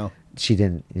even know. She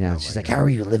didn't. She's like, how are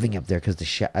you living up there? Because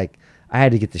I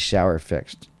had to get the shower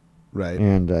fixed. Right.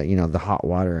 And, the hot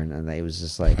water. And it was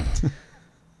just like,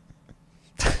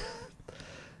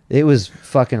 it was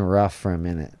fucking rough for a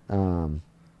minute.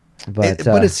 But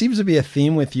it seems to be a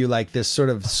theme with you, like this sort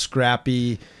of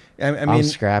scrappy. I mean, I'm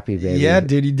scrappy, baby. Yeah,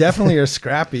 dude, you definitely are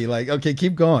scrappy. Like, okay,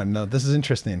 keep going. No, this is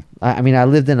interesting. I mean, I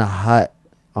lived in a hut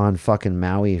on fucking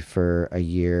Maui for a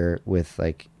year with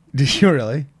like. Did you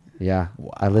really? Yeah.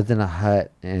 Wow. I lived in a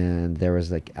hut, and there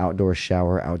was like outdoor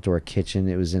shower, outdoor kitchen.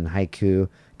 It was in Haiku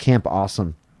Camp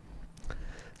Awesome.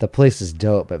 The place is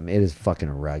dope, but it is fucking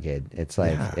rugged. It's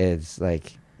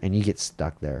like and you get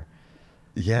stuck there.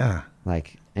 Yeah.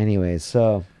 Like, anyways,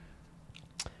 so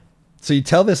you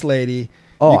tell this lady.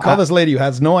 You call this lady who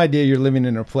has no idea you're living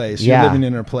in her place. You're living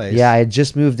in her place. Yeah, I had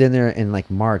just moved in there in like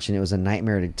March, and it was a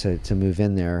nightmare to move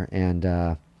in there.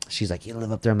 And she's like, you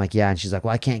live up there? I'm like, yeah. And she's like,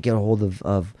 well, I can't get a hold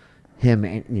of him,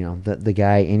 and you know, the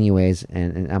guy anyways.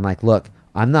 And I'm like, look,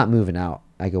 I'm not moving out.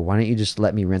 I go, why don't you just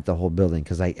let me rent the whole building?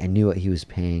 Because I knew what he was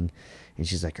paying. And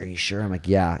she's like, are you sure? I'm like,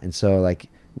 yeah. And so like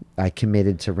I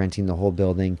committed to renting the whole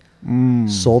building,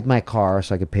 sold my car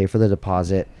so I could pay for the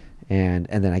deposit. And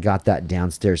then I got that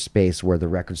downstairs space where the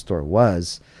record store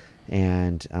was,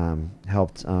 and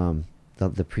helped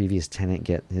the previous tenant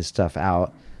get his stuff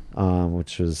out,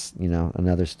 which was, you know,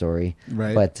 another story.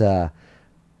 Right. But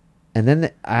and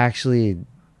then I actually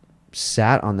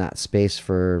sat on that space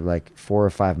for like 4 or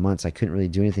 5 months. I couldn't really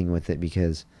do anything with it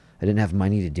because I didn't have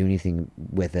money to do anything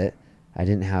with it. I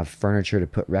didn't have furniture to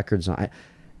put records on.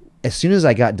 As soon as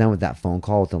I got done with that phone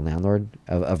call with the landlord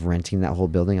of renting that whole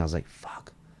building, I was like,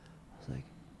 fuck. I was like,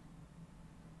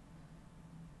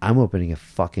 I'm opening a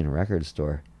fucking record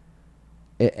store.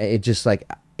 It just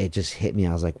hit me.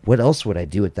 I was like, what else would I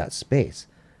do with that space?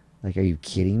 Like, are you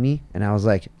kidding me? And I was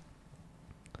like,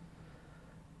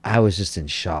 I was just in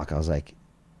shock. I was like,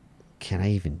 can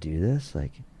I even do this?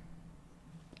 Like,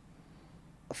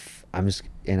 I was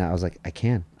like,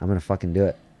 I'm going to fucking do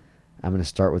it. I'm going to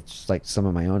start with just like some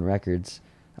of my own records.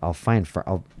 I'll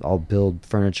build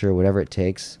furniture, whatever it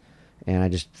takes. And I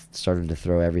just started to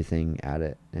throw everything at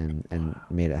it and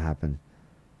made it happen.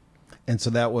 And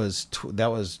so that was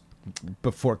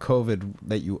before COVID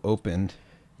that you opened.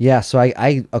 Yeah. So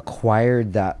I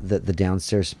acquired the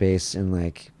downstairs space in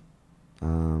like,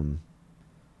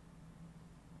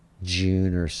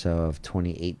 June or so of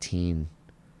 2018,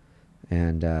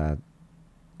 and I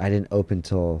didn't open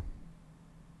till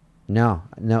it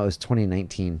was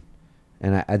 2019,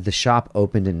 and the shop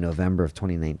opened in November of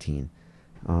 2019,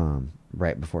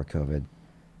 right before COVID,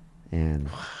 and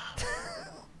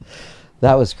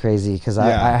that was crazy because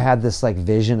I had this like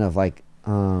vision of like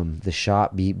the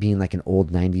shop being like an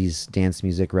old 90s dance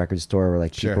music record store where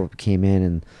like people came in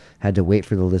and had to wait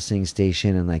for the listening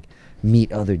station and like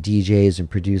meet other DJs and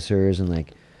producers, and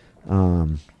like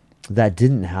that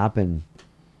didn't happen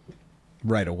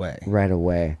right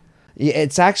away.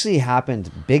 It's actually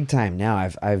happened big time now.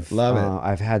 I've Love it.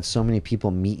 I've had so many people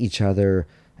meet each other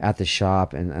at the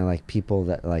shop, and like people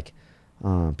that like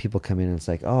people come in and it's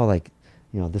like, oh, like,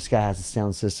 you know, this guy has a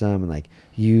sound system, and like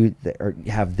you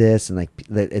have this, and like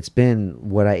it's been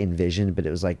what I envisioned, but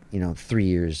it was like, you know, 3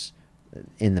 years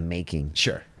in the making.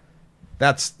 Sure.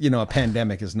 That's, you know, a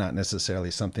pandemic is not necessarily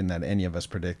something that any of us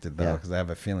predicted, though, because I have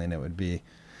a feeling it would be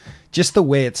just the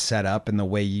way it's set up and the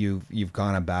way you've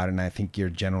gone about it. And I think your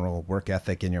general work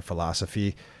ethic and your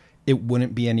philosophy, it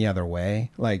wouldn't be any other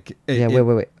way. Like,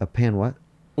 wait. A pan what?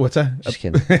 What's that? Just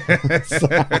kidding.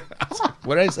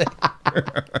 What did I say?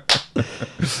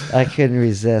 I couldn't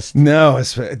resist. No, I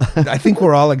think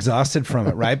we're all exhausted from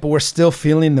it, right? But we're still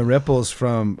feeling the ripples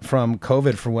from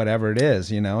COVID for whatever it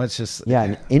is, you know? It's just... Yeah,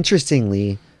 and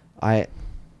interestingly, I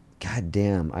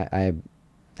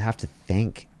have to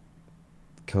thank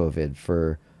COVID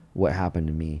for what happened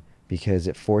to me, because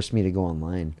it forced me to go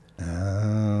online.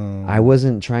 Oh. I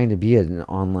wasn't trying to be an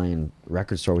online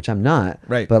record store, which I'm not.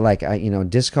 Right. But like,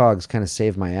 Discogs kind of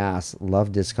saved my ass.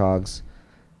 Love Discogs.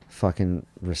 Fucking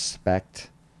respect.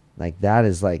 Like, that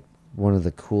is like one of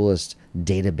the coolest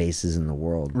databases in the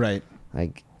world. Right.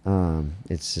 Like,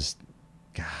 it's just,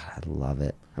 God, I love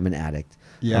it. I'm an addict.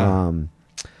 Yeah.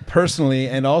 Personally,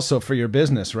 and also for your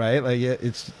business, right? Like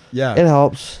it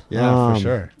helps. Yeah, for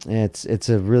sure. It's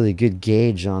a really good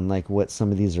gauge on like what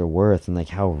some of these are worth and like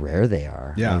how rare they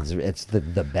are. Yeah. Like, it's the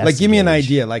best. Like, give me an gauge.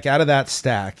 idea, like out of that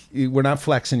stack, we're not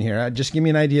flexing here. Just give me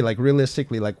an idea, like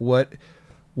realistically, like what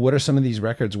are some of these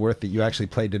records worth that you actually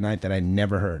played tonight that I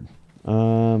never heard?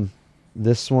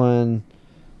 This one,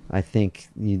 I think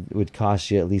it would cost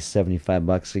you at least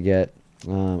 $75 to get.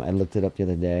 I looked it up the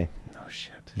other day. Oh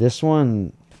shit. This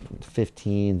one,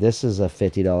 $15. This is a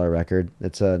 $50 record.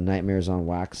 It's a Nightmares on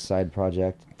Wax side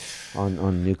project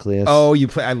on Nucleus. Oh,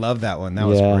 I love that one. That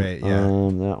was great. Yeah.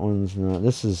 That one's not.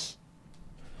 This is.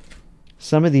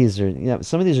 Some of these are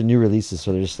new releases,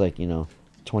 so they're just like,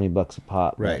 $20 a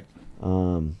pop. Right.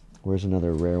 Where's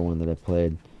another rare one that I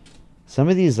played? Some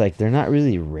of these, like, they're not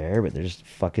really rare, but they're just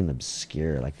fucking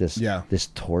obscure. Like this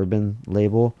Torben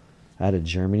label out of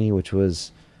Germany, which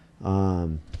was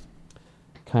kind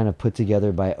of put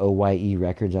together by OYE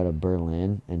Records out of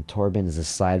Berlin. And Torben is a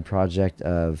side project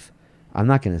of, I'm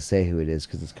not going to say who it is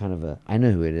because it's kind of I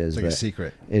know who it is. It's like a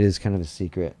secret. It is kind of a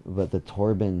secret. But the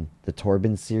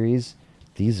Torben series,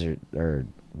 these are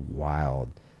wild.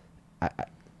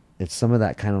 It's some of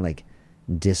that kind of like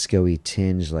disco-y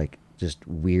tinge, like just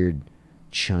weird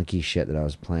chunky shit that I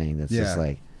was playing. That's just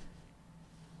like,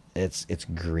 it's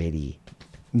gritty.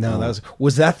 No,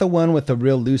 was that the one with the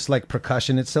real loose like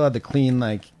percussion? It still had the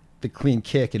clean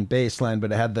kick and bass line,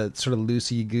 but it had the sort of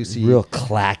loosey goosey, real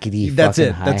clackety. That's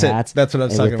fucking it. That's hi-hats. it. That's what I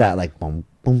was And talking with about. that like boom,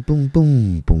 boom, boom,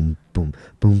 boom, boom, boom,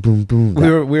 boom, boom, boom.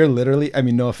 We were literally. I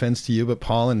mean, no offense to you, but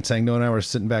Paul and Sangno and I were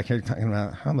sitting back here talking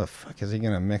about how the fuck is he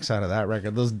gonna mix out of that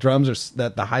record? Those drums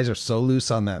the highs are so loose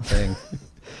on that thing.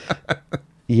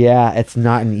 Yeah, it's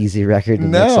not an easy record to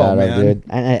mix out of, dude.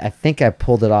 And I think I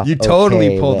pulled it off. You totally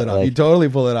okay, pulled but, it off. like, You totally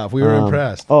pulled it off. We were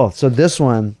impressed. Oh, so this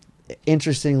one,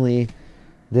 interestingly,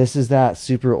 this is that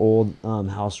super old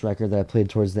house record that I played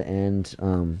towards the end.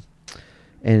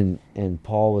 And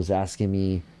Paul was asking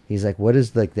me, he's like, what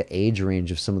is like the age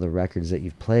range of some of the records that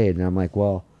you've played? And I'm like,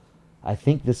 well, I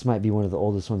think this might be one of the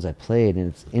oldest ones I played.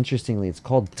 And it's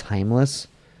called Timeless,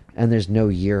 and there's no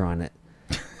year on it.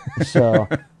 So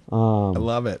I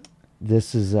love it.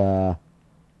 this is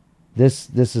this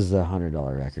is a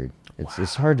 $100 record.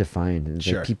 It's hard to find. And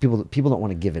Sure. like, people don't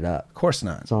want to give it up. Of course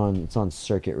not. It's on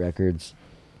Circuit Records.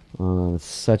 It's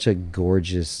such a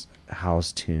gorgeous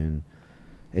house tune.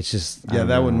 It's just Yeah,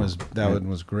 that one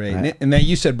was great. And that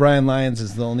you said Brian Lyons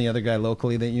is the only other guy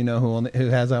locally that you know who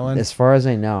has that one. As far as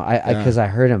I know, because I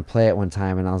heard him play it one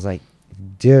time, and I was like,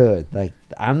 dude, like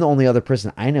I'm the only other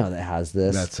person I know that has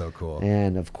this. That's so cool.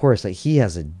 And of course, like he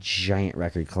has a giant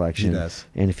record collection. He does.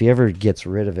 And if he ever gets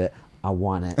rid of it, I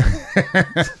want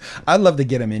it. I'd love to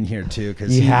get him in here too,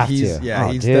 because You have he's to. yeah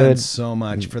Oh, he's dude. done so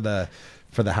much for the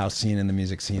house scene and the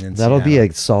music scene. In That'll be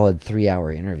Seattle. a solid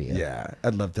 3-hour interview. Yeah,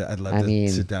 I'd love to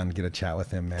sit down and get a chat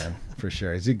with him, man, for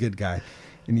sure. He's a good guy,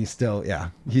 and he's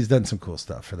done some cool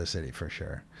stuff for the city for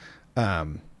sure.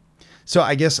 So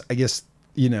I guess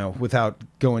without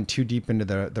going too deep into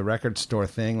the record store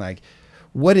thing, like,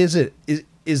 what is it?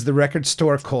 Is the record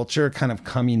store culture kind of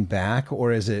coming back,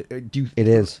 or is it? It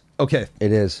is. Okay,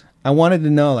 It is. I wanted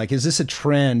to know, like, is this a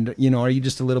trend? Are you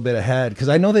just a little bit ahead? Because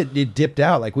I know that it dipped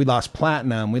out. Like, we lost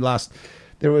Platinum.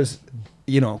 There was,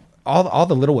 all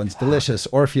the little ones, Delicious,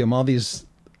 Orpheum, all these.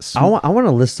 I want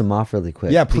to list them off really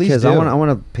quick. Yeah, please because do. I want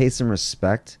to pay some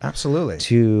respect. Absolutely.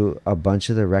 To a bunch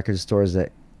of the record stores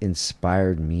that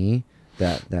inspired me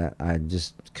that I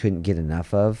just couldn't get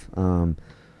enough of.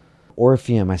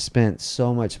 Orpheum, I spent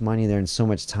so much money there and so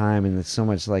much time, and so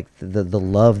much like the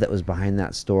love that was behind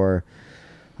that store.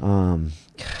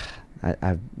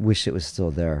 I wish it was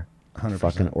still there. 100%.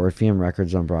 Fucking Orpheum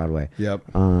Records on Broadway. Yep.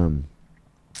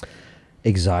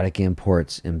 Exotic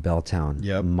Imports in Belltown.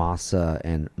 Yep. Masa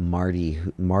and Marty.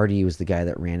 Marty was the guy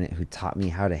that ran it, who taught me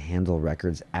how to handle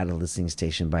records at a listening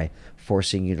station by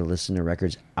forcing you to listen to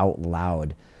records out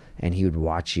loud, and he would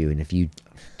watch you, and if you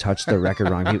touched the record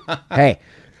wrong, hey,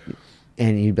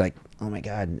 and you'd be like, oh my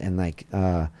god, and like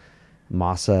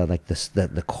Masa, like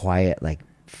the quiet, like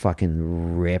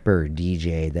fucking ripper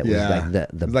DJ that was like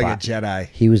the like a Jedi.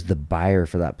 He was the buyer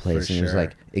for that place, For and it was sure.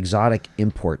 like Exotic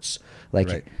Imports, like.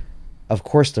 Right. Of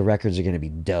course, the records are going to be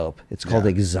dope. It's called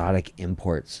Yeah. Exotic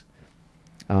Imports.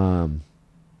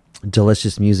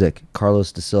 Delicious Music,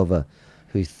 Carlos de Silva,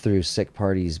 who threw sick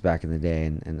parties back in the day,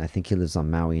 and I think he lives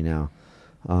on Maui now.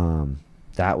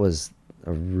 That was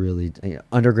a really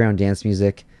underground dance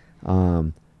music.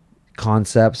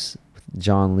 Concepts,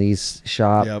 John Lee's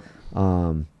shop. Yep.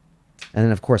 And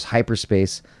then, of course,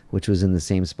 Hyperspace, which was in the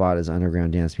same spot as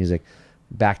underground dance music.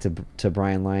 Back to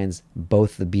Brian Lyons,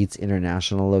 both the Beats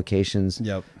International locations.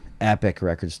 Yep. Epic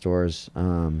record stores.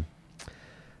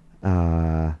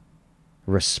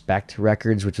 Respect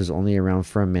Records, which was only around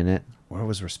for a minute. Where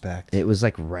was Respect? It was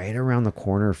like right around the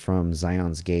corner from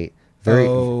Zion's Gate. I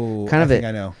know.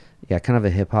 Yeah, kind of a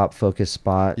hip hop focused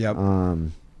spot. Yep.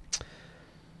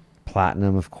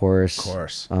 Platinum, of course. Of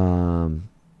course.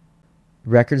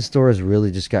 Record stores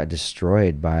really just got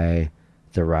destroyed by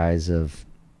the rise of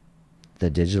the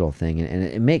digital thing, and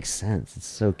it makes sense. It's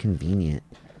so convenient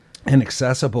And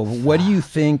accessible. What do you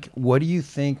think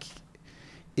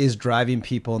is driving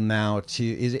people now to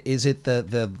is it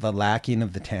the lacking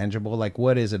of the tangible? Like,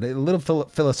 what is it? A little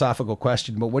philosophical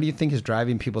question, but what do you think is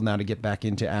driving people now to get back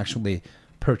into actually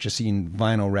purchasing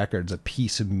vinyl records, a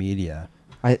piece of media?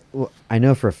 I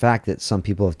know for a fact that some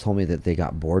people have told me that they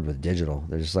got bored with digital.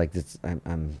 They're just like,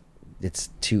 it's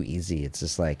too easy. It's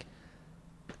just like,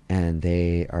 and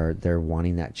they're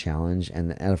wanting that challenge.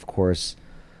 And of course,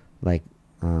 like,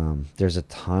 there's a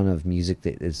ton of music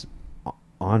that is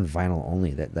on vinyl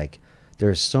only, that like,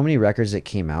 there's so many records that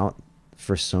came out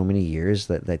for so many years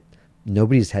that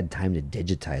nobody's had time to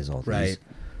digitize all these. Right.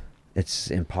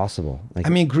 It's impossible. Like, I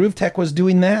mean, Groove Tech was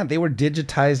doing that. They were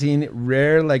digitizing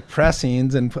rare like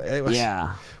pressings and it was,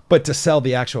 yeah. But to sell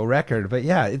the actual record. But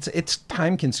yeah, it's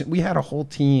time consuming. We had a whole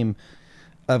team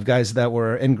of guys that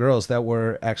were, and girls that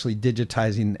were actually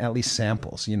digitizing at least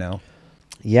samples, you know?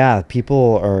 Yeah,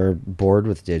 people are bored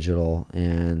with digital,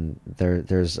 and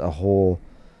there's a whole,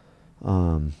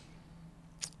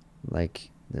 like,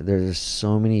 there's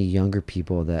so many younger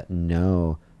people that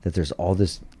know that there's all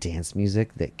this dance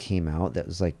music that came out that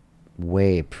was like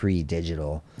way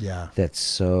pre-digital. Yeah. That's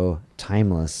so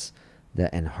timeless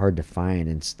that and hard to find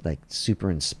and like super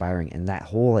inspiring, and that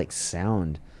whole like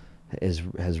sound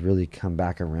has really come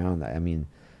back around. I mean,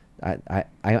 I'm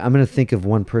gonna think of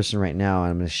one person right now,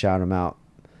 and I'm gonna shout him out.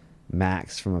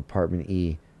 Max from Apartment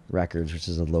E Records, which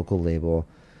is a local label,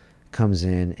 comes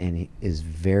in and he is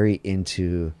very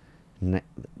into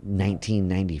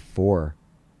 1994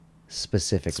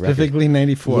 specifically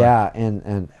 94. Yeah,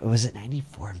 and was it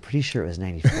 94? I'm pretty sure it was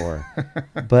 94.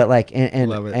 But like, and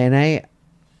Love it. and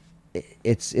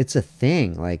it's a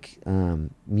thing. Like,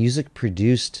 music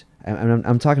produced.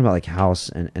 I'm talking about like house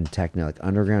and techno, like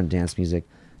underground dance music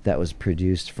that was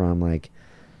produced from like,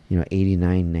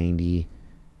 89, 90,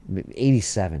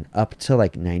 87 up to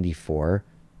like 94.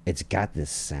 It's got this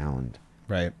sound.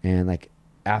 Right. And like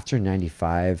after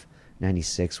 95,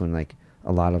 96, when like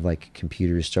a lot of like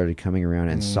computers started coming around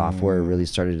and software really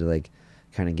started to like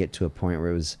kind of get to a point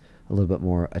where it was a little bit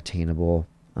more attainable,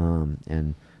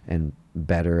 and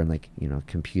better, and like,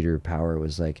 computer power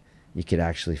was like you could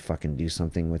actually fucking do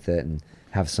something with it and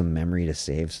have some memory to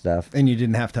save stuff. And you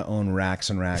didn't have to own racks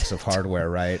and racks of hardware,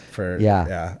 right?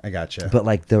 Yeah, I gotcha. But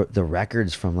like the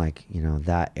records from like,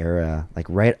 that era, like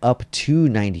right up to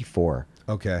 94.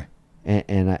 Okay.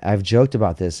 And I've joked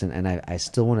about this, and I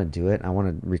still want to do it. I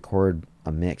want to record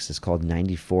a mix. It's called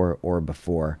 94 or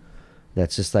Before.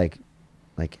 That's just like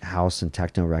house and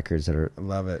techno records that are. I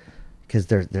love it. Because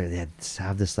they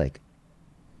have this like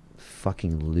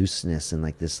fucking looseness and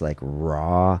like this like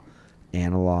raw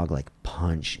analog like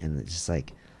punch, and it's just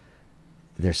like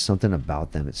there's something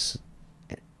about them. It's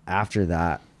after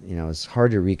that, it's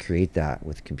hard to recreate that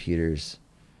with computers.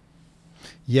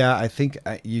 Yeah, I think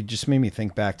you just made me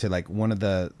think back to like one of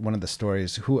the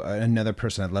stories. Another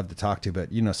person I'd love to talk to, but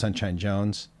Sunshine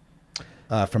Jones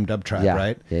from Dub Tribe, Yeah,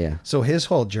 right? yeah. So his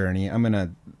whole journey, I'm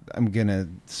gonna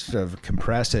sort of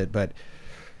compress it, but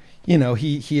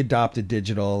he adopted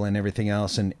digital and everything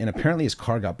else, and apparently his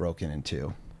car got broken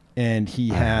into, and he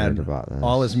had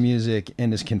all his music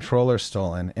and his controller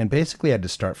stolen, and basically had to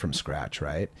start from scratch,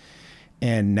 right?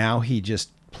 And now he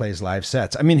just plays live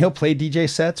sets. I mean, he'll play DJ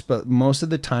sets, but most of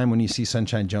the time when you see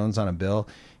Sunshine Jones on a bill,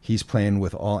 he's playing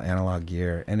with all analog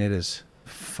gear, and it is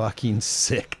fucking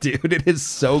sick, dude. It is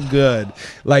so good.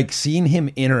 Like seeing him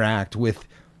interact with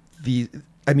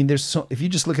if you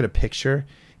just look at a picture,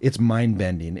 it's mind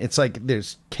bending. It's like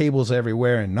there's cables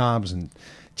everywhere and knobs and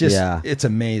just, It's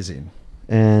amazing.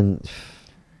 And,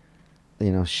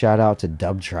 shout out to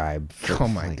Dub Tribe. Oh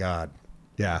my God.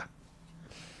 Yeah.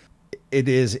 It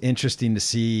is interesting to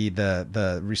see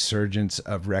the resurgence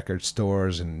of record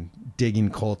stores and digging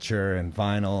culture and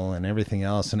vinyl and everything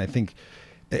else. And I think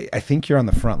you're on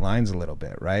the front lines a little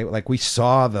bit, right? Like we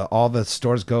saw all the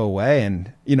stores go away,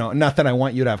 and not that I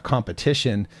want you to have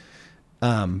competition,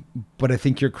 but I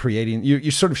think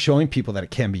you're sort of showing people that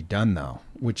it can be done though,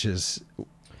 which is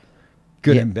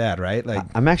good and bad, right? Like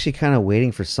I'm actually kind of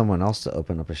waiting for someone else to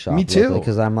open up a shop. Me too,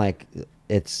 because I'm like,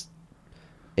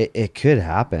 it could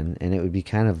happen, and it would be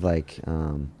kind of like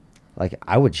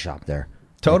I would shop there.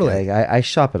 Totally. Like I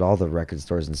shop at all the record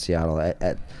stores in Seattle.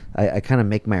 I kind of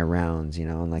make my rounds,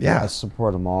 and like I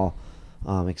support them all,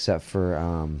 except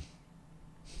for.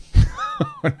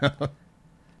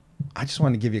 I just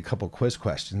want to give you a couple quiz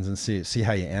questions and see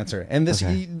how you answer. And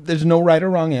there's no right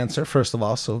or wrong answer, first of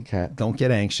all, so don't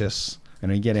get anxious. I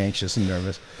know you get anxious and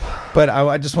nervous, but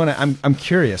I just want to. I'm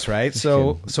curious, right?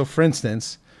 So for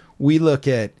instance, we look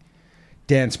at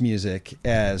dance music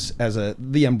as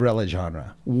the umbrella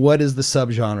genre. What is the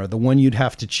subgenre, the one you'd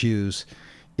have to choose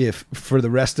if for the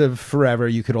rest of forever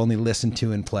you could only listen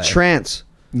to and play? Trance.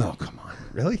 No, come on,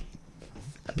 really?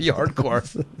 That'd be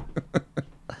hardcore.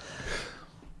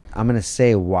 I'm gonna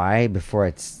say why before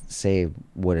I say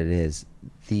what it is.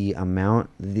 The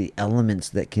elements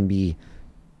that can be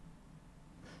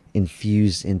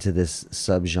infused into this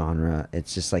subgenre,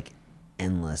 it's just like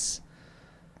endless.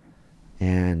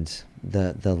 And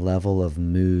the level of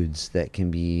moods that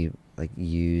can be like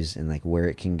used and like where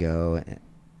it can go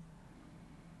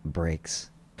breaks.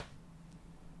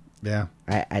 Yeah.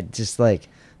 I just like,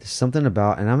 there's something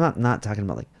about, and I'm not talking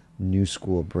about like new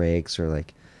school breaks or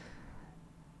like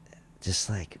just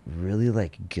like really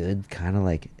like good kind of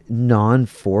like non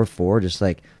 4/4, just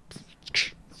like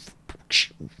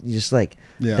you just like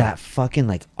Yeah. that fucking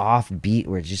like off beat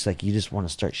where it's just like you just want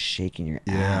to start shaking your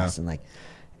ass and like,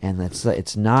 and that's like,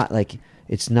 it's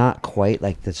not quite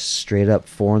like the straight up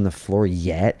 4 on the floor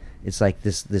yet. It's like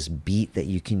this beat that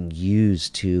you can use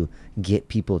to get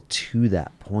people to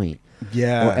that point.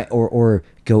 Yeah. Or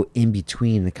go in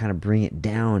between to kind of bring it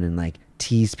down and like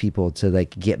tease people to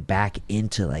like get back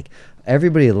into like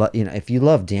everybody you know, if you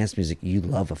love dance music, you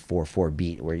love a 4/4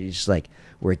 beat where you just like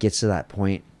where it gets to that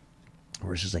point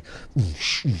where it's just like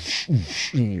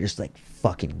and you're just like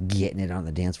fucking getting it on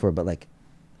the dance floor. But like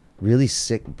really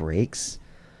sick breaks,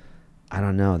 I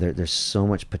don't know, there's so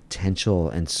much potential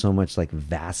and so much like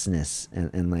vastness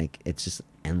and like it's just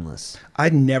endless.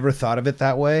 I'd never thought of it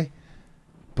that way.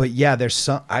 But yeah, there's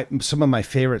some of my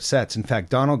favorite sets. In fact,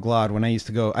 Donald Glaude, when I used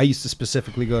to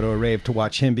specifically go to a rave to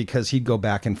watch him because he'd go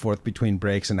back and forth between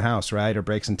breaks and house, right? Or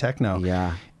breaks and techno.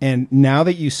 Yeah. And now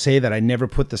that you say that, I never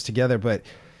put this together, but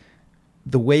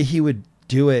the way he would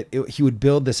do it, he would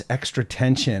build this extra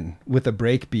tension with a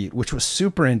break beat, which was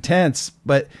super intense,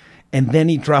 and then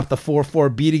he dropped the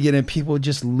 4/4 beat again and people would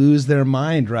just lose their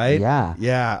mind, right? Yeah.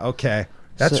 Yeah, okay.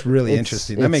 That's really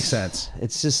interesting. That makes sense.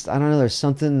 It's just, I don't know, there's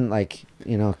something like,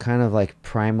 you know, kind of like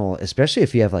primal, especially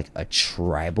if you have like a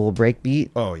tribal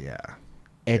breakbeat. Oh, yeah.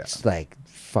 It's like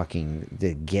fucking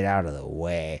to get out of the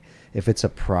way. If it's a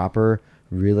proper,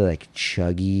 really like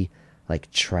chuggy,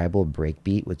 like tribal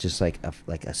breakbeat with just like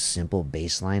a simple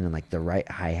bass line and like the right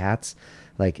hi-hats.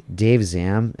 Like Dave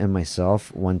Zam and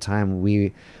myself, one time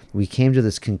we came to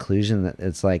this conclusion that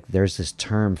it's like there's this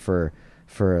term for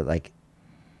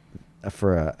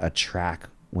a track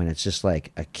when it's just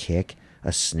like a kick,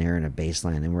 a snare, and a bass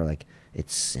line, and we're like,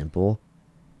 it's simple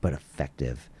but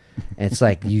effective. And it's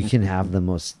like you can have the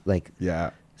most like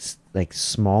like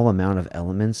small amount of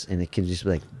elements, and it can just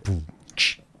be like boom,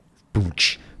 boom,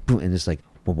 boom, and it's like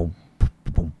boom, boom,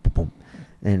 boom, boom, boom,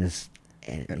 and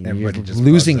everybody you're just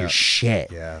losing loves your that.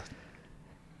 shit. Yeah.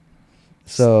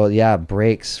 So yeah,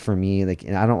 breaks for me, like,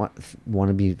 and I don't want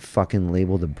to be fucking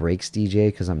labeled a breaks DJ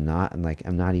because I'm not, and like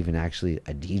I'm not even actually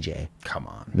a DJ. Come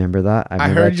on. Remember that? I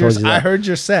heard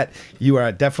your set. You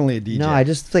are definitely a DJ. No, I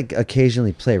just like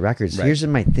occasionally play records. Right. Here's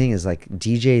my thing: is like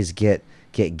DJs get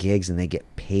gigs and they get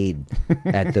paid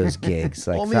at those gigs.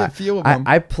 Like Only a few of them.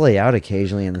 I play out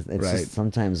occasionally, and it's Right. just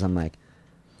sometimes I'm like,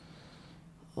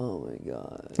 oh my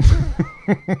god.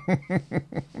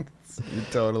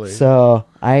 Totally. So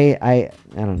I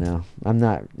don't know. I'm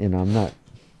not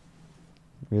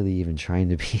really even trying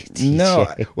to be a DJ. No.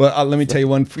 Well, let me tell you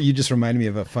one. You just reminded me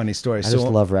of a funny story. I just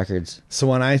love records. So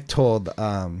when I told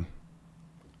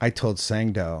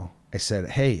Sangdo, I said,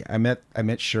 "Hey, I met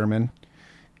Sherman,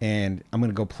 and I'm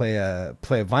gonna go play a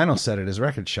vinyl set at his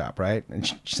record shop, right?" And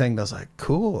Sangdo's like,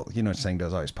 "Cool." You know,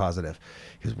 Sangdo's always positive.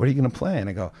 He goes, "What are you gonna play?" And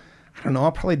I go, "I don't know.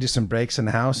 I'll probably do some breaks in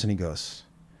the house." And he goes,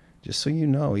 "Just so you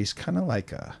know, he's kind of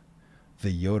like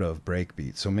the Yoda of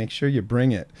breakbeat. So make sure you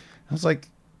bring it." I was like,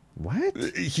 "What?"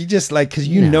 He just like, because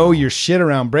you know your shit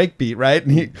around breakbeat, right?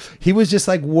 And he was just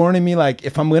like warning me, like,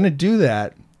 if I'm gonna do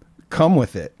that, come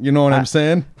with it. You know what I'm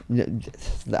saying? You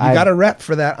got a rep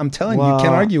for that. I'm telling you, you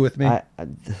can't argue with me.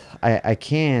 I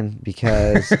can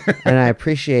because, and I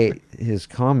appreciate his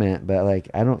comment, but like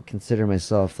I don't consider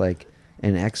myself like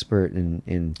an expert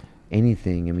in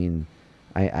anything. I mean,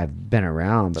 I've been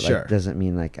around, but like doesn't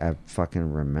mean like I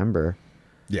fucking remember.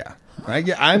 Yeah,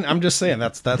 I'm just saying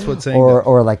that's what's saying.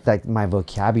 Or like my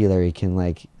vocabulary can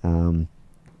like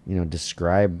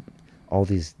describe all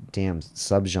these damn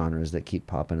subgenres that keep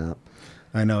popping up.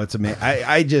 I know, it's amazing.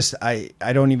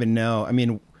 I don't even know. I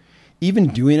mean, even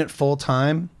doing it full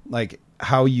time, like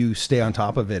how you stay on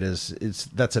top of it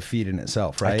that's a feat in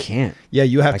itself, right? I can't. Yeah,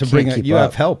 you have to you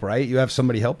have help, right? You have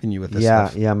somebody helping you with this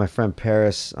stuff. Yeah, my friend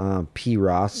Paris P.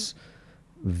 Ross,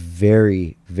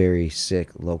 very, very sick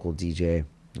local DJ,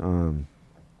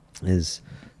 is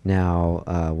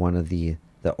now one of the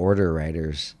order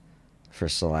writers for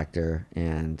Selector,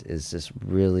 and is just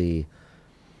really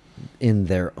in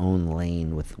their own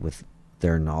lane with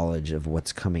their knowledge of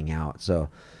what's coming out. So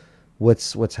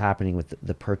what's happening with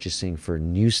the purchasing for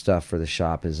new stuff for the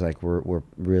shop is like we're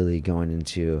really going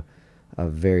into a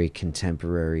very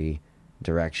contemporary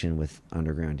direction with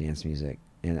underground dance music,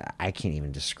 and I can't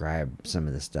even describe some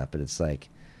of this stuff, but it's like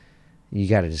you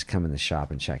got to just come in the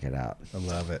shop and check it out. I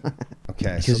love it.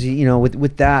 Okay, because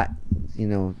with that,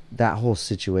 that whole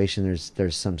situation,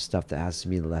 there's some stuff that has to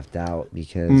be left out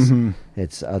because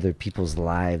it's other people's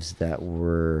lives that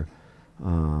were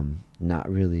not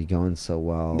really going so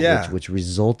well, which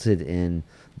resulted in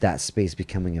that space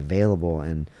becoming available.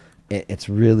 And it's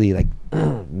really like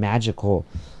magical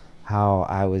how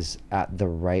I was at the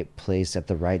right place at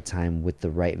the right time with the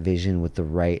right vision, with the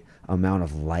right amount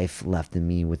of life left in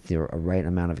me, with the right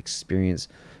amount of experience,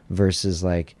 versus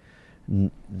like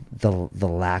the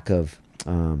lack of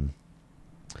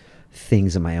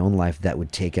things in my own life that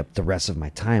would take up the rest of my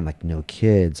time, like no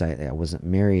kids, I wasn't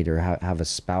married, or have a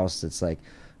spouse that's like,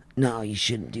 no, you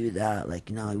shouldn't do that, like,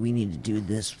 no, we need to do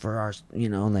this for our,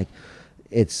 like,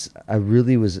 I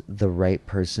really was the right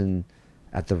person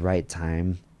at the right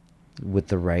time with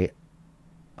the right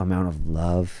amount of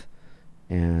love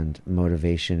and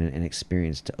motivation and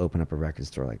experience to open up a record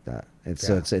store like that.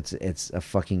 So it's a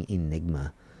fucking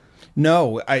enigma.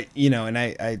 No, I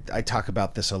talk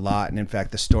about this a lot, and in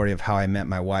fact, the story of how I met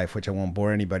my wife, which I won't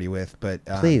bore anybody with, but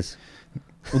please.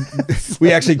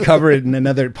 We actually cover it in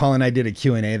another. Paul and I did a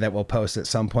Q&A that we'll post at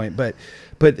some point, but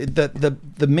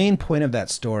the main point of that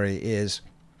story is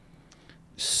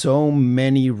so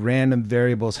many random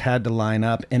variables had to line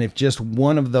up, and if just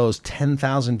one of those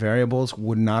 10,000 variables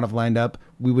would not have lined up,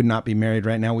 we would not be married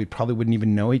right now. We probably wouldn't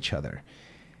even know each other.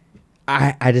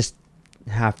 I just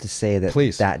have to say that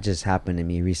Please. That just happened to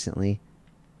me recently.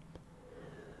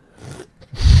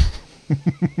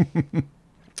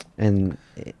 And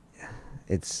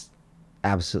it's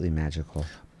absolutely magical.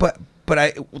 But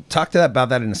we'll talk about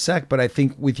that in a sec. But I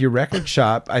think with your record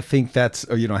shop, I think that's,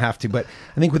 or you don't have to, but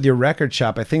I think with your record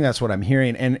shop, I think that's what I'm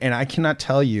hearing. And I cannot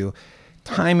tell you,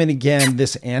 time and again,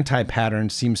 this anti-pattern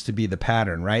seems to be the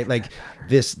pattern, right? Like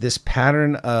this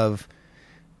pattern of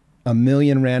a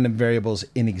million random variables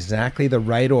in exactly the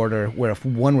right order, where if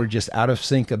one were just out of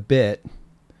sync a bit,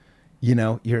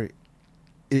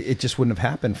 it just wouldn't have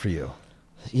happened for you.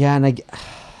 Yeah, and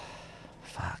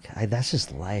that's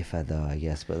just life, though, I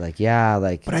guess. But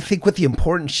But I think with the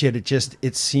important shit,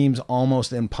 it seems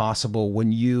almost impossible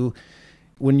when you're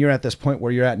at this point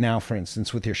where you're at now, for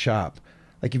instance, with your shop.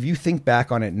 Like if you think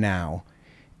back on it now,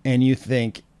 and you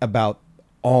think about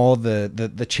all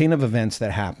the chain of events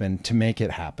that happened to make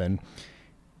it happen,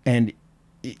 and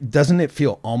doesn't it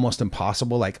feel almost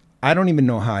impossible? Like, I don't even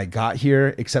know how I got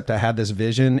here, except I had this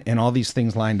vision and all these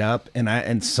things lined up,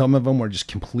 and some of them were just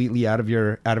completely out of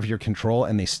your control,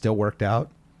 and they still worked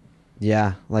out.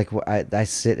 Yeah, like I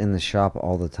sit in the shop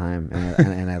all the time,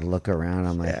 and I look around.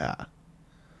 I'm like, yeah.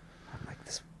 I'm like,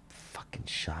 this fucking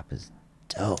shop is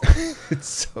dope. It's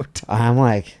so dope. I'm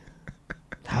like,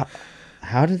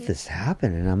 how did this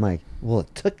happen? And I'm like, well,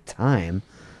 it took time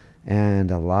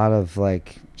and a lot of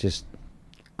like just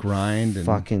grind and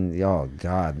fucking, oh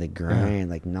God, the grind,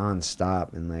 like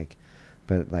nonstop, and like,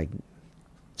 but like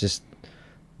just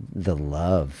the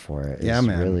love for it is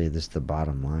really just the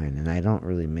bottom line. And I don't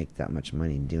really make that much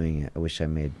money doing it. I wish I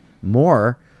made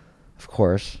more, of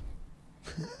course.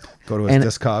 Go to his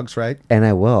Discogs, right? And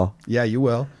I will. Yeah, you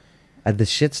will. The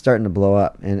shit's starting to blow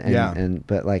up, and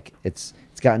but like it's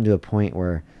gotten to a point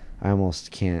where I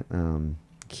almost can't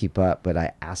keep up. But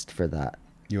I asked for that.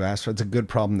 You asked for it's a good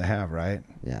problem to have, right?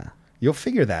 Yeah, you'll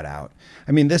figure that out.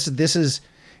 I mean, this is,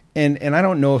 and I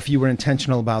don't know if you were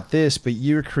intentional about this, but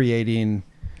you're creating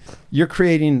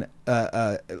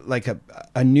like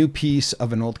a new piece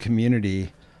of an old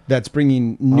community that's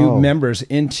bringing new members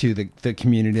into the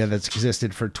community that's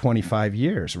existed for 25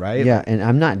 years, right? Yeah, and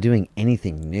I'm not doing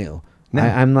anything new. No.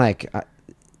 I'm like,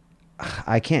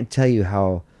 I can't tell you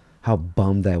how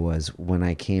bummed I was when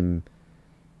I came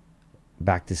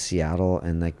back to Seattle,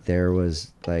 and like there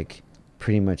was like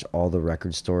pretty much all the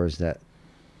record stores that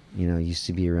used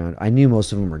to be around. I knew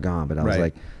most of them were gone, but I was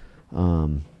like,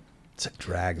 it's a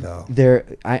drag though.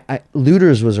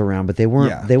 Looters was around, but they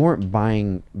weren't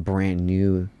buying brand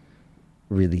new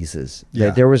releases.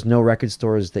 Yeah. There was no record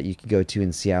stores that you could go to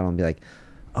in Seattle and be like,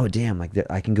 oh damn, like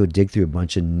I can go dig through a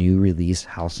bunch of new release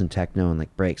house and techno and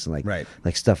like breaks and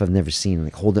like stuff I've never seen and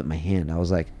like hold it in my hand. I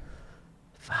was like,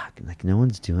 fuck, like no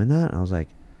one's doing that. And I was like,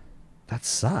 that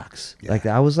sucks. Yeah. Like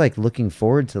I was like looking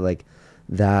forward to like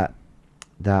that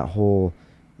whole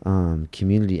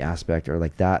community aspect, or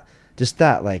like that, just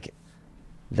that like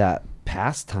that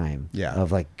pastime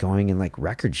of like going and like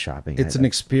record shopping. It's an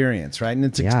experience, right? And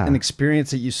it's an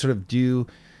experience that you sort of do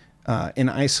in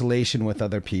isolation with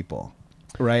other people.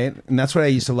 Right. And that's what I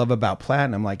used to love about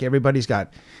Platinum. Like everybody's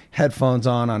got headphones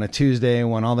on a Tuesday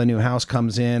when all the new house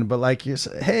comes in. But like you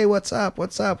say, hey, what's up?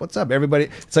 What's up? What's up? Everybody.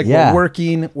 It's like we're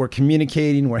working, we're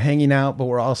communicating, we're hanging out, but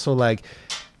we're also like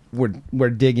we're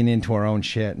digging into our own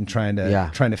shit and trying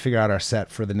to figure out our set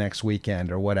for the next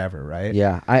weekend or whatever. Right.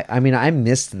 Yeah. I mean, I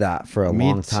missed that for a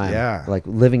long time. Yeah. Like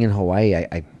living in Hawaii,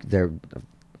 there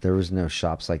was no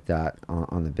shops like that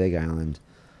on the Big Island.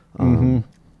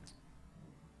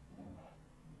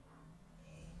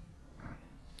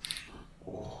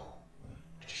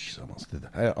 Almost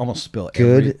I almost spill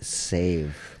Good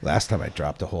save. Last time I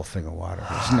dropped a whole thing of water.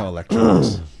 There's no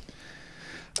electronics.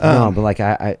 No, but like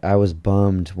I was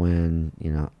bummed when,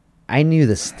 I knew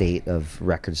the state of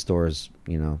record stores,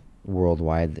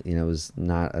 worldwide. It was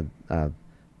not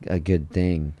a good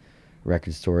thing.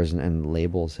 Record stores and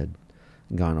labels had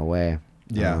gone away.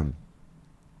 Yeah.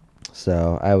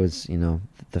 So I was,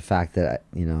 the fact that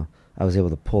I was able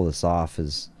to pull this off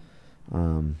is,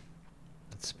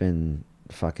 it's been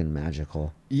fucking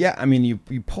magical. Yeah, I mean,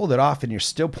 you pulled it off, and you're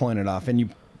still pulling it off,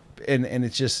 and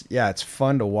it's just, it's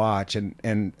fun to watch,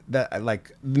 and that,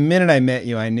 like, the minute I met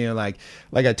you, I knew, like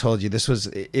I told you,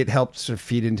 it helped sort of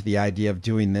feed into the idea of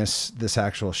doing this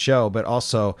actual show, but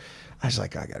also I was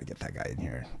like, I got to get that guy in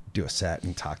here, do a set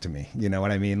and talk to me. You know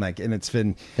what I mean? Like, and it's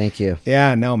been, thank you.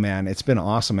 Yeah, no, man, it's been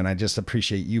awesome, and I just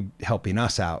appreciate you helping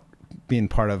us out, being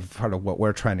part of what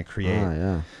we're trying to create.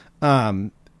 Oh, yeah.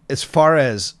 As far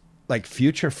as like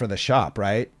future for the shop,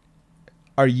 right?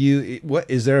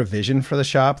 Is there a vision for the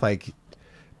shop, like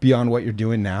beyond what you're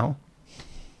doing now?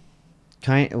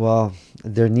 Well,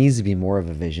 there needs to be more of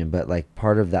a vision, but like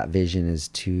part of that vision is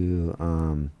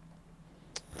to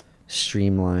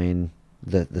streamline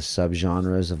the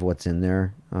subgenres of what's in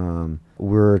there.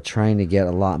 We're trying to get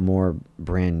a lot more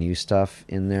brand new stuff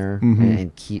in there,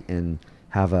 and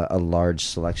have a large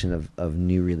selection of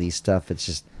new release stuff. It's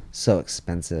just so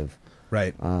expensive.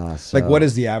 Right. So like, what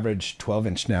is the average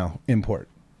 12-inch now import?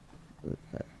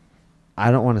 I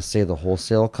don't want to say the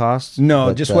wholesale cost.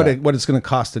 No, just what it's going to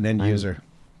cost an end user.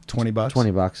 $20.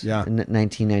 $20. Yeah.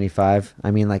 $19.95.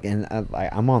 I mean, like, and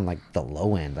I'm on like the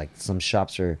low end. Like some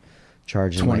shops are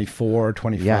charging 24, like,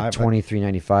 25. Yeah,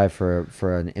 $23.95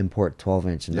 for an import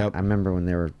 12-inch. And yep. I remember when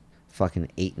they were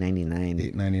fucking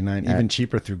 $8.99. $8.99, even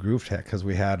cheaper through Groove Tech, because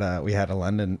we had a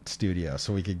London studio,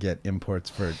 so we could get imports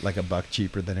for like $1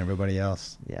 cheaper than everybody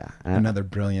else. Yeah, another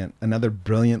brilliant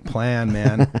plan,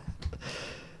 man.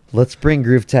 Let's bring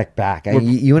Groove Tech back.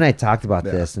 You and I talked about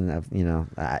this, and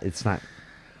it's not.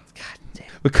 God damn.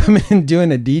 We're coming and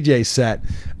doing a DJ set.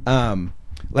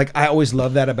 Like, I always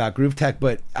love that about Groove Tech,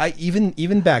 but I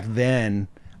even back then,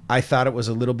 I thought it was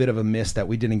a little bit of a miss that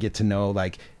we didn't get to know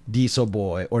like Diesel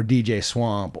Boy or DJ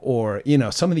Swamp or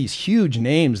some of these huge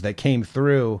names that came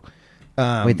through.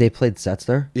 Wait, they played sets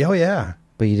there? Oh yeah.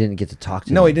 But you didn't get to talk to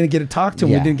them. No, we didn't get to talk to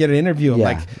them. Yeah. We didn't get to interview them. Yeah.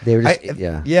 Like, They were just,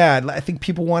 I think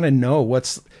people want to know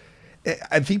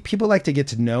I think people like to get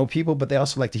to know people, but they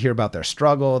also like to hear about their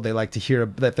struggle. They like to hear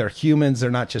that they're humans. They're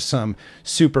not just some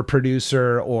super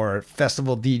producer or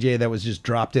festival DJ that was just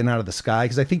dropped in out of the sky.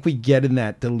 Because I think we get in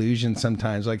that delusion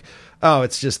sometimes, like, oh,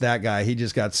 it's just that guy. He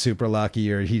just got super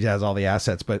lucky, or he has all the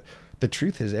assets. But the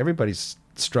truth is, everybody's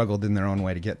struggled in their own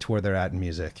way to get to where they're at in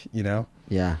music,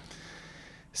 Yeah.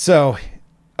 So,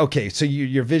 okay, so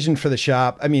your vision for the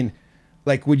shop, I mean,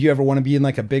 like, would you ever want to be in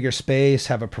like a bigger space,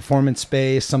 have a performance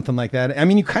space, something like that? I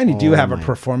mean, you kind of do have a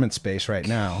performance space right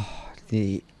now.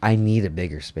 I need a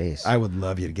bigger space. I would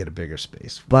love you to get a bigger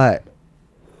space. But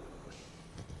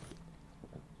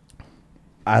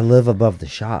I live above the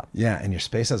shop. Yeah, and your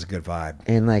space has a good vibe.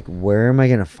 And like, where am I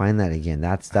going to find that again?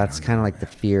 That's kind of like the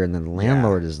fear. And then the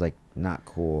landlord is like, not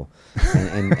cool.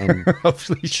 And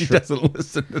hopefully she doesn't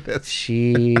listen to this.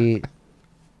 She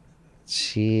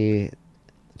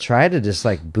tried to just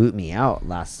like boot me out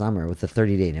last summer with a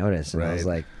 30-day notice, and I was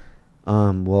like,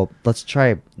 well, let's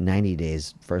try 90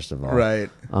 days first of all. Right.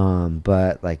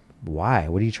 But like, why?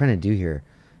 What are you trying to do here?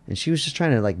 And she was just trying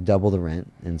to like double the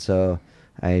rent, and so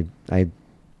I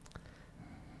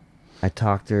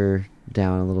talked her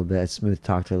down a little bit. I smooth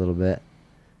talked her a little bit,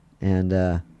 and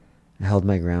I held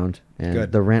my ground. And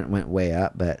Good. The rent went way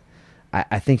up, but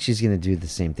I think she's gonna do the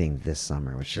same thing this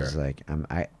summer, which is like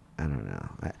I don't know,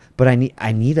 but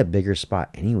I need a bigger spot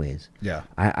anyways. Yeah.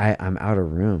 I'm out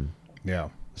of room. Yeah.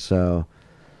 So,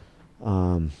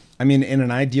 I mean, in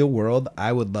an ideal world,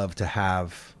 I would love to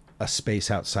have a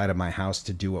space outside of my house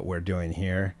to do what we're doing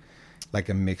here, like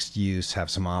a mixed use, have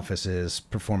some offices,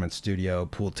 performance studio,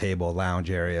 pool table, lounge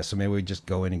area. So maybe we just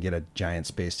go in and get a giant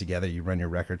space together. You run your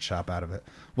record shop out of it.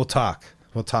 We'll talk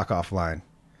offline.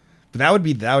 But that would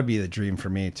be the dream for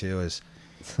me too, is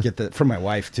for my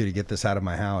wife too, to get this out of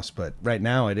my house. But right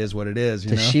now it is what it is.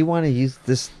 Does she want to use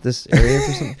this area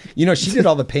for something? She did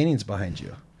all the paintings behind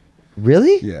you.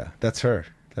 Really? Yeah, that's her.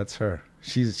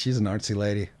 She's an artsy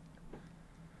lady.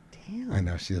 Damn. I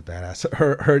know, she's a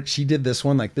badass. She did this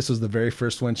one, like, this was the very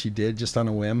first one she did just on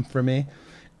a whim for me,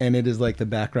 and it is like the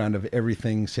background of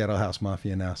everything Seattle House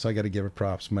Mafia now. So I got to give her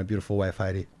props. My beautiful wife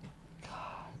Heidi. God,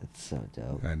 that's so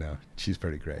dope. I know, she's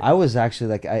pretty great. I was actually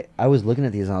like, I was looking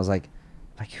at these and I was like,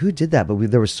 who did that? But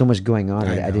there was so much going on.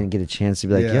 I didn't get a chance to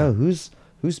be like, yo, who's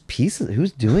who's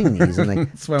doing these? And like,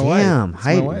 It's my damn, wife. It's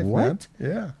my wife, what?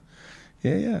 Man.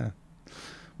 Yeah.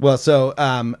 Well, so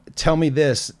tell me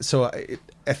this. So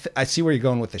I see where you're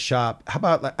going with the shop. How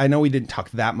about, like, I know we didn't talk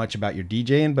that much about your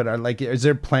DJing, but is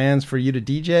there plans for you to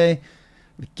DJ,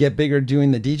 get bigger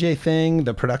doing the DJ thing,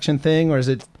 the production thing, or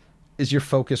is your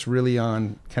focus really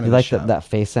on kind of you the like shop? that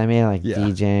face I made, like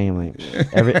DJing?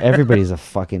 I'm like, everybody's a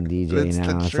fucking DJ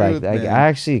now. The It's truth, like man. I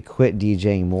actually quit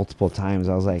DJing multiple times.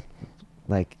 I was like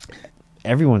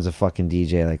everyone's a fucking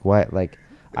DJ. Like what? Like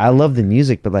I love the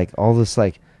music, but like all this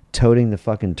like toting the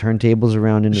fucking turntables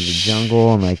around into the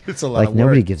jungle and like It's a lot like of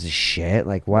nobody work. gives a shit.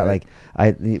 Like what? Right.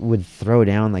 Like I would throw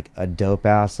down like a dope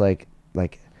ass like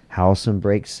house and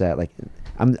break set. Like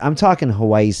I'm talking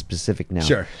Hawaii specific now.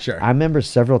 Sure. I remember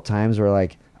several times where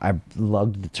like I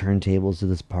lugged the turntables to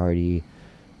this party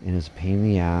and it was a pain in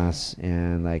the ass,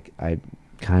 and like I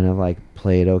kind of like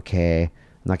played okay. I'm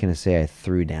not gonna say I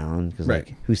threw down because Right.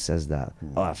 like who says that?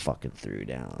 Oh, I fucking threw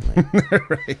down. Like,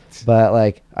 Right. but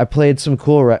like I played some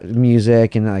cool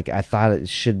music and like I thought it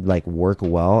should like work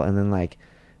well, and then like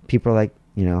people are like,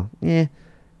 you know,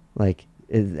 like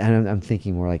and I'm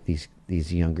thinking more like these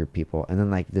younger people, and then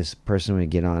like this person would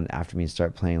get on after me and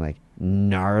start playing like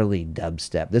gnarly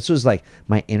dubstep. This was like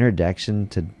my introduction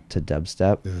to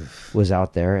dubstep was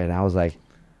out there, and I was like,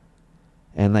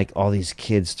 and like all these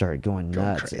kids started going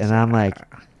nuts, crazy. and I'm like,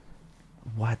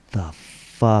 what the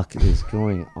fuck is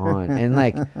going on? And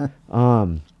like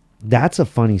that's a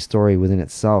funny story within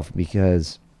itself,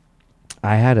 because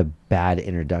I had a bad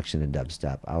introduction to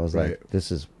dubstep. I was Right. like,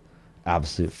 this is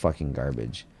absolute fucking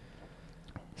garbage.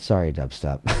 Sorry,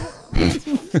 dubstep.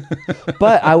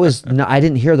 But I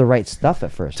didn't hear the right stuff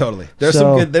at first. Totally.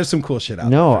 There's some cool shit out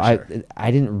no, there. For sure.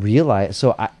 I didn't realize.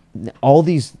 So all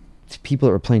these people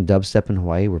that were playing dubstep in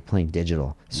Hawaii were playing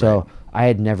digital. So Right. I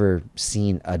had never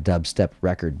seen a dubstep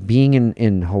record. Being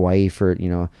in Hawaii for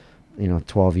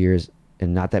 12 years,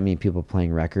 and not that many people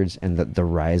playing records, and the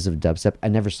rise of dubstep, I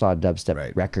never saw a dubstep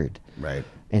Right. record Right.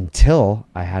 until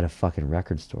I had a fucking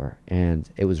record store. And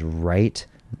it was right,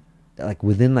 like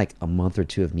within like a month or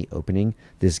two of me opening,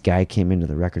 this guy came into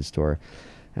the record store,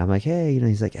 and I'm like, hey,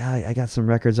 he's like, I got some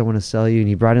records I want to sell you, and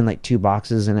he brought in like 2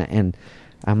 boxes, and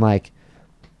I'm like,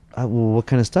 well, what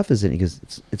kind of stuff is it? He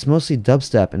goes, it's mostly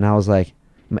dubstep. And I was like,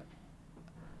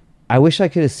 I wish I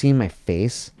could have seen my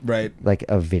face, Right. like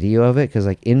a video of it, because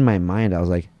like in my mind I was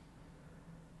like,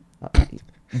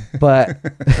 but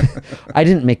I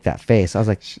didn't make that face. I was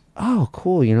like, oh,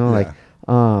 cool, like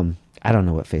I don't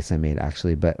know what face I made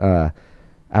actually, but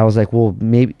I was like, well,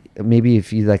 maybe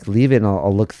if you like leave it and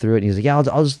I'll look through it. And he's like, yeah,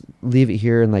 I'll just leave it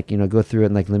here and like go through it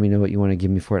and like let me know what you want to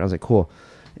give me for it. And I was like, cool.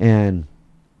 And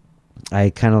I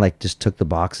kind of like just took the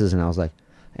boxes and I was like,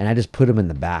 and I just put them in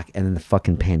the back, and then the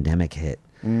fucking pandemic hit.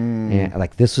 And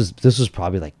like this was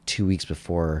probably like 2 weeks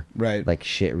before Right. like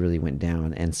shit really went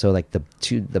down, and so like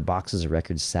the boxes of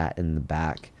records sat in the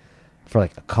back for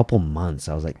like a couple months.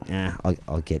 I was like,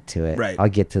 I'll get to it. Right. I'll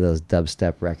get to those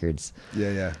dubstep records.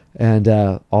 Yeah. And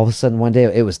all of a sudden one day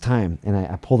it was time, and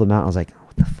I pulled them out. I was like,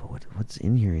 what the fuck? What's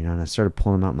in here? And I started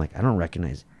pulling them out. I'm like, I don't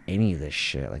recognize any of this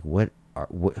shit. Like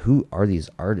who are these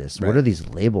artists? Right. What are these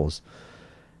labels?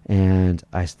 And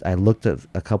I looked at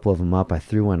a couple of them up. I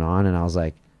threw one on, and I was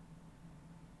like,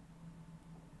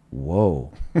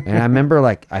 whoa. And I remember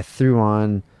like I threw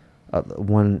on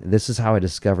one. This is how I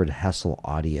discovered Hessel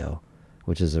Audio,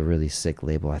 which is a really sick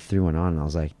label. I threw one on, and I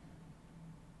was like,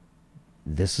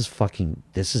 this is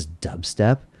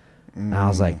dubstep. And I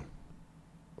was like,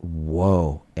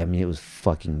 whoa. I mean, it was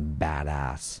fucking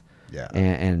badass. Yeah.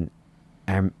 And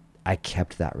I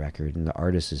kept that record, and the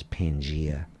artist is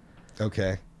Pangea.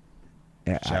 Okay.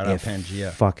 Shout out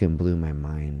Pangea. Fucking blew my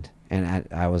mind. And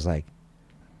I was like,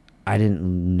 I didn't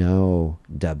know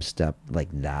dubstep like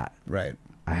that. Right.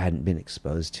 I hadn't been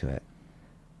exposed to it.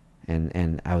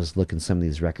 And I was looking some of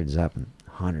these records up, and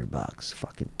 $100,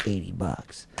 fucking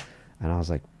 $80. And I was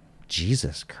like,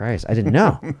 Jesus Christ, I didn't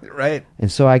know. Right.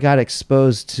 And so I got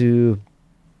exposed to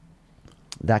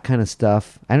that kind of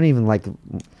stuff. I don't even like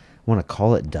want to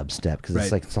call it dubstep, because Right.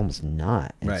 it's like, it's almost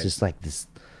not. It's Right. just like this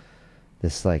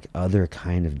like other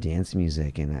kind of dance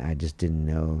music, and I just didn't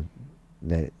know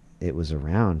that it was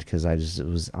around, because it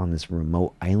was on this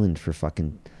remote island for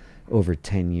fucking over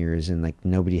 10 years, and like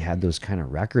nobody had those kind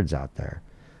of records out there,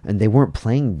 and they weren't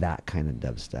playing that kind of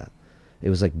dubstep. It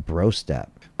was like bro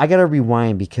step. I gotta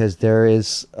rewind, because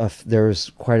there's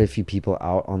quite a few people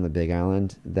out on the Big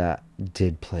Island that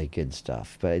did play good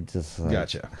stuff, but it just like,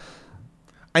 Gotcha.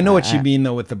 I know what you mean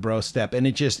though with the bro step, and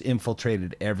it just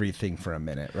infiltrated everything for a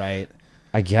minute, right?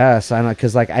 I guess I don't know,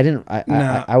 because like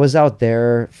I was out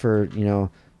there for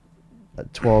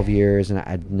 12 years, and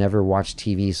I'd never watched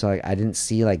TV, so like I didn't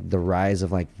see like the rise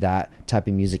of like that type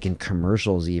of music in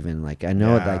commercials even. Like I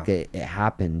know like it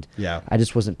happened. Yeah. I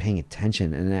just wasn't paying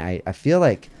attention, and I feel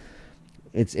like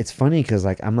it's funny because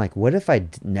like I'm like, what if I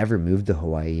never moved to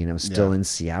Hawaii, you know, still in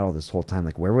Seattle this whole time?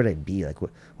 Like where would I be? Like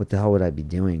what the hell would I be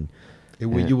doing? You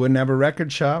wouldn't have a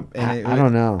record shop. And I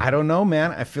don't know. I don't know,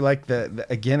 man. I feel like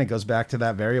again, it goes back to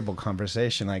that variable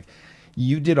conversation. Like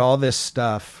you did all this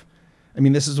stuff. I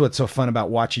mean, this is what's so fun about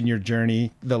watching your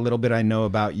journey, the little bit I know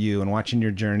about you, and watching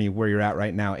your journey where you're at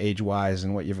right now, age-wise,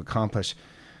 and what you've accomplished.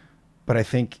 But I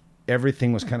think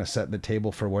everything was kind of setting the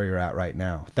table for where you're at right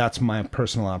now. That's my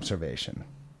personal observation.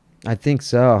 I think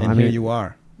so. And here you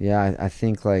are. Yeah, I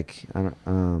think like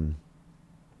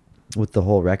with the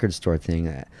whole record store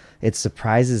thing, it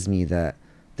surprises me that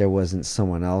there wasn't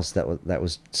someone else that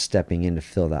was stepping in to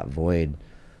fill that void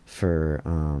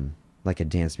for like a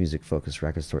dance music focused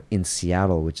record store in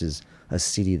Seattle, which is a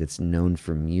city that's known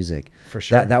for music. For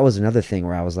sure. That was another thing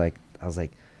where I was like,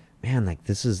 man, like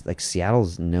this is like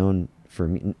Seattle's known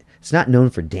for it's not known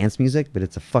for dance music, but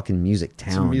it's a fucking music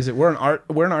town. It's music. We're an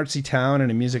artsy town and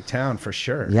a music town for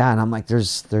sure. Yeah, and I'm like,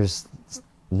 there's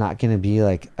not gonna be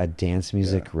like a dance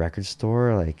music record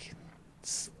store. Like,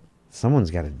 someone's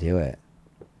got to do it.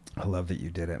 I love that you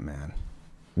did it, man.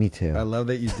 Me too. I love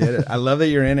that you did it. I love that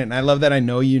you're in it, and I love that I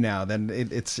know you now. Then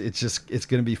it's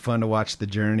going to be fun to watch the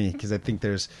journey, because I think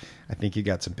you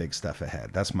got some big stuff ahead.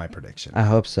 That's my prediction. I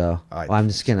hope so. Well, I'm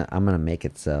gonna make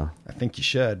it so. I think you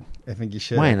should.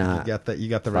 Why not? You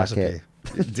got the Fuck recipe.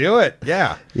 Do it.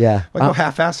 Yeah. Yeah. I'll go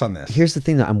half-ass on this. Here's the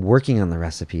thing, though. I'm working on the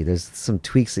recipe. There's some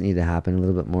tweaks that need to happen. A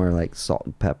little bit more like salt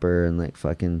and pepper, and like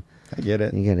fucking. I get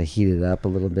it. You gotta heat it up a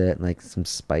little bit, like some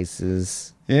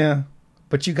spices. Yeah.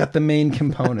 But you got the main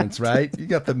components, right? You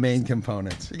got the main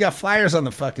components. You got flyers on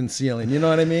the fucking ceiling. You know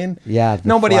what I mean? Yeah.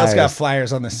 Nobody else got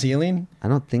flyers on the ceiling. I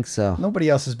don't think so. Nobody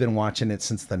else has been watching it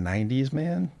since the 90s,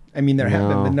 man. I mean, there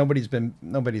haven't been, nobody's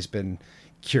been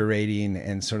curating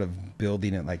and sort of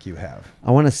building it like you have.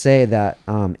 I want to say that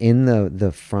in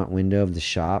the front window of the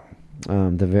shop,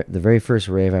 the very first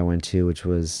rave I went to, which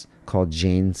was called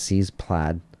Jane Sees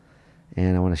Plaid,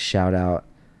 and I want to shout out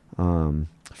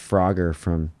Frogger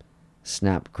from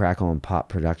Snap, Crackle, and Pop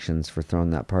Productions for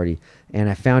throwing that party. And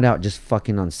I found out just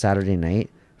fucking on Saturday night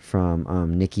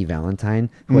from Nikki Valentine,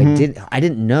 who I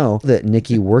didn't know that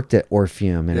Nikki worked at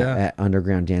Orpheum and at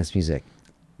Underground Dance Music.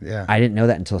 Yeah, I didn't know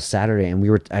that until Saturday,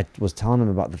 and I was telling him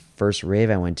about the first rave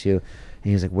I went to, and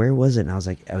he was like, "Where was it?" And I was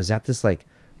like, "I was at this like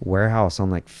warehouse on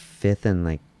like 5th and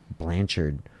like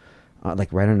Blanchard,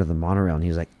 like right under the monorail." And he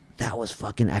was like, "That was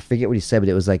fucking," I forget what he said, but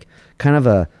it was like kind of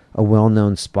a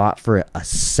well-known spot for a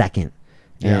second.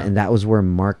 And that was where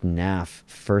Mark Naff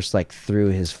first like threw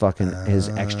his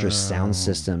extra sound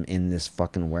system in this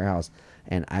fucking warehouse.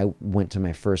 And I went to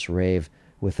my first rave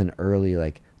with an early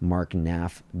like Mark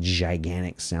Naff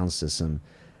gigantic sound system,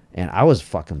 and I was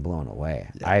fucking blown away.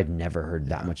 I had never heard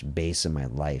that much bass in my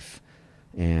life,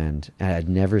 and I had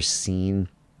never seen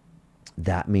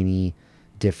that many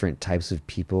different types of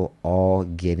people all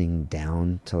getting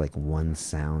down to like one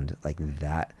sound like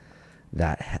that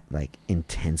like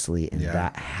intensely and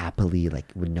that happily,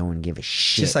 like with no one give a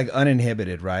shit. Just like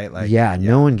uninhibited, right? Like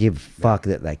no one gave a fuck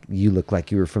that like you look like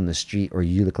you were from the street, or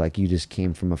you look like you just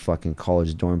came from a fucking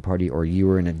college dorm party, or you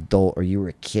were an adult, or you were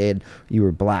a kid, you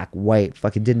were black, white.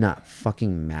 Fucking did not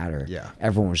fucking matter. Yeah.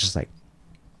 Everyone was just like,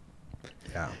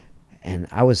 yeah. And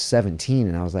I was 17,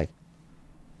 and I was like,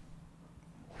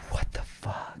 what the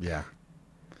fuck? Yeah.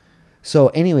 So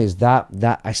anyways, that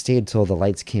I stayed till the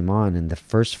lights came on, and the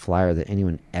first flyer that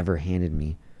anyone ever handed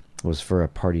me was for a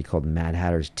party called Mad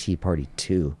Hatter's Tea Party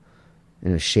 2, and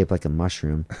it was shaped like a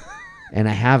mushroom. And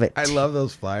I have it. I love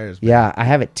those flyers, man. Yeah, I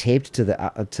have it taped to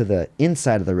the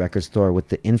inside of the record store with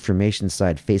the information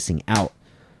side facing out,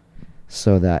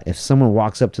 so that if someone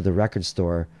walks up to the record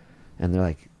store and they're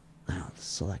like, "Oh, the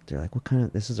selector, like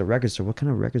this is a record store. What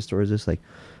kind of record store is this?" Like,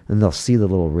 and they'll see the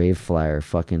little rave flyer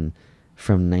fucking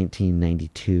from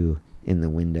 1992 in the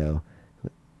window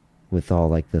with all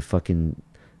like the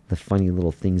funny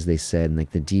little things they said, and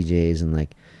like the DJs, and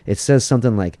like it says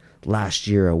something like, "Last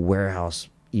year a warehouse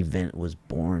event was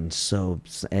born." So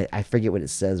I forget what it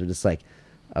says, but it's like,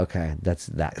 okay, that's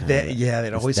that kind of,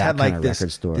 it always had like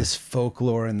this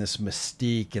folklore and this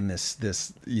mystique and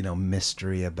this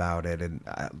mystery about it, and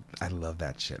I love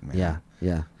that shit, man.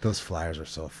 Yeah. Those flyers are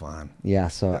so fun. Yeah,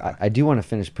 so I do want to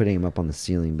finish putting them up on the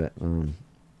ceiling, but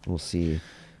we'll see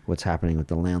what's happening with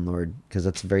the landlord, because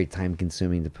that's very time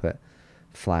consuming to put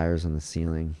flyers on the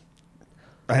ceiling.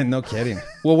 No kidding.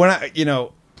 Well, when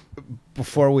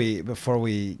before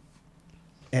we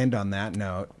end on that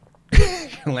note,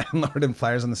 landlord and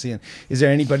flyers on the scene. Is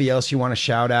there anybody else you want to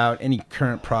shout out? Any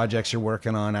current projects you're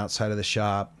working on outside of the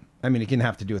shop? I mean, it can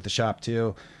have to do with the shop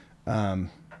too.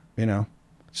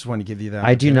 Just want to give you that.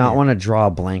 I do not want to draw a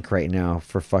blank right now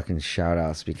for fucking shout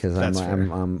outs because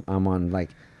I'm on like,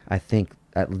 I think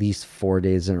at least 4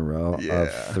 days in a row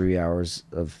of 3 hours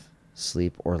of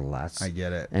sleep or less. I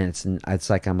get it. And it's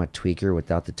like I'm a tweaker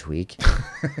without the tweak.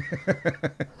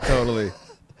 Totally.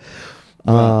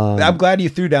 I'm glad you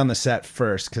threw down the set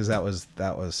first because that was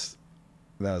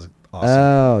awesome.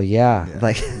 Oh yeah.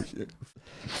 Like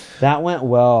that went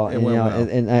well. It went well.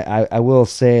 And I will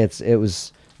say it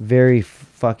was very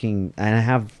fucking, and I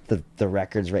have the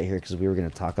records right here because we were going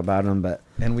to talk about them,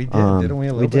 and we did, didn't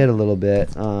we? We did a little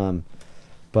bit.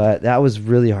 But that was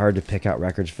really hard to pick out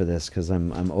records for this because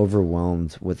I'm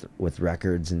overwhelmed with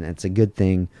records, and it's a good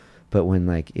thing. But when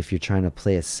like if you're trying to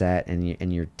play a set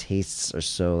and your tastes are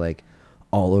so like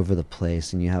all over the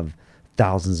place, and you have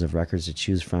thousands of records to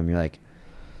choose from, you're like,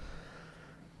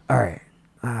 all right,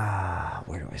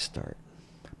 where do I start?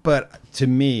 But to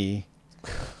me,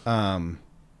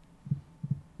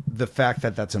 the fact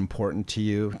that that's important to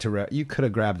you, you could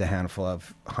have grabbed a handful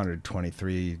of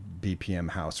 123 BPM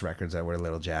house records that were a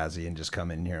little jazzy and just come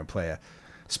in here and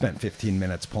spent 15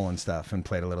 minutes pulling stuff and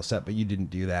played a little set, but you didn't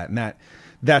do that. And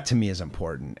that to me is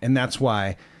important. And that's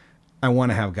why I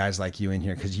want to have guys like you in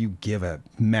here, because you give a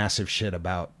massive shit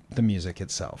about the music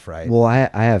itself, right? Well, I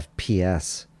have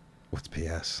PS. What's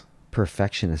PS?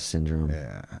 Perfectionist syndrome.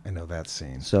 Yeah, I know that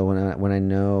scene. So when I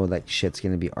know like shit's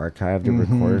gonna be archived or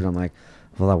recorded, I'm like,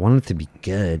 well, I want it to be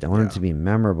good. I want it to be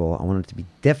memorable. I want it to be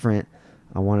different.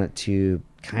 I want it to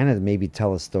kind of maybe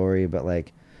tell a story, but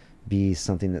like be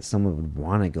something that someone would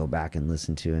want to go back and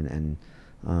listen to,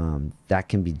 and that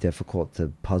can be difficult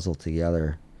to puzzle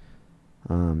together.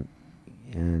 And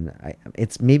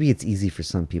it's easy for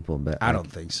some people, but I don't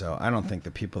think so. I don't think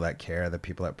the people that care, the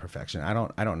people at perfection, I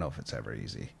don't know if it's ever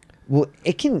easy. Well,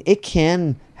 it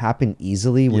can happen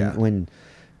easily when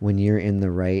you're in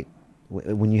the right,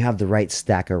 when you have the right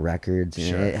stack of records,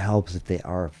 and it helps if they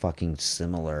are fucking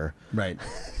similar. Right.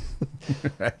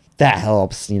 That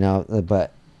helps,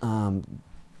 but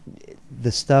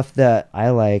the stuff that I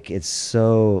like, it's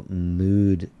so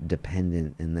mood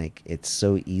dependent, and like it's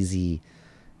so easy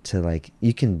to like,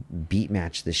 you can beat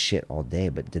match this shit all day,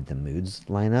 but did the moods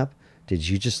line up? Did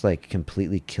you just like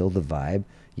completely kill the vibe?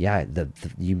 Yeah,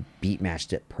 you beat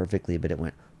matched it perfectly, but it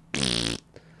went,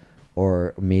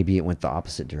 or maybe it went the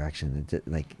opposite direction.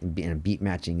 And beat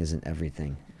matching isn't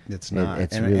everything. It's not.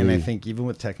 And I think even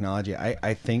with technology,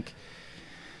 I think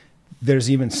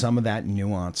there's even some of that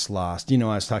nuance lost. I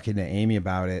was talking to Amy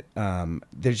about it.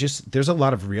 There's a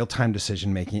lot of real-time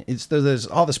decision making. There's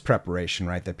all this preparation,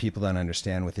 right, that people don't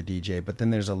understand with the DJ, but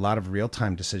then there's a lot of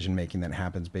real-time decision making that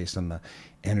happens based on the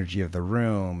energy of the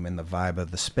room and the vibe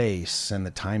of the space and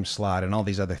the time slot and all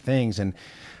these other things. And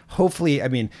hopefully, I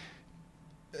mean,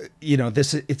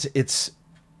 it's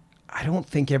I don't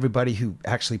think everybody who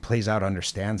actually plays out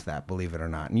understands that, believe it or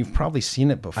not. And you've probably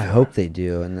seen it before. I hope they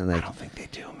do. And then I don't think they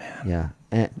do, man.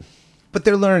 Yeah. But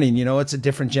they're learning, it's a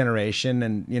different generation,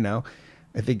 and,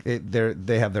 I think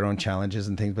they have their own challenges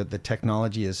and things, but the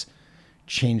technology has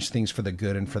changed things for the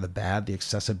good and for the bad. The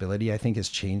accessibility, I think, has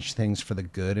changed things for the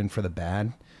good and for the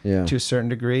bad to a certain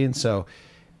degree. And so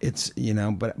it's,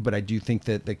 but I do think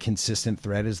that the consistent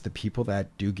thread is the people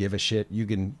that do give a shit. You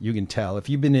can tell if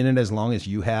you've been in it as long as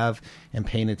you have and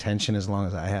paying attention as long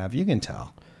as I have, you can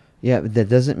tell. Yeah, but that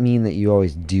doesn't mean that you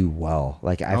always do well.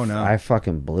 Like I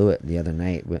fucking blew it the other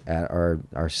night at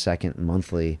our second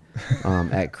monthly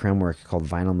at Kremwork called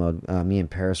Vinyl Mode. Me and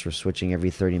Paris were switching every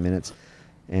 30 minutes,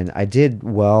 and I did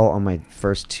well on my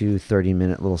first 2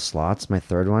 30-minute little slots. My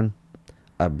third one,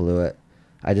 I blew it.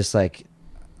 I just like,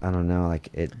 I don't know, like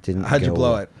it didn't. How'd you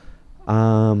blow it?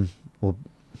 Well,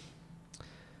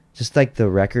 just like the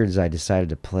records I decided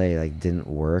to play like didn't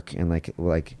work, and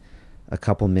like a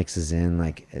couple mixes in,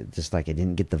 like it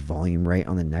didn't get the volume right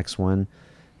on the next one,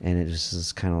 and it just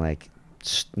was kind of like,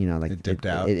 like it dipped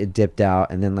out. It dipped out,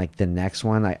 and then like the next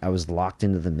one, I was locked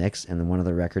into the mix, and then one of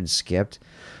the records skipped,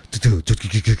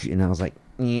 and I was like,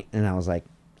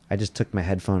 I just took my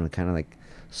headphone and kind of like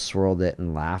swirled it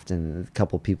and laughed, and a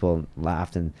couple people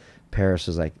laughed, and Paris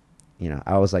was like,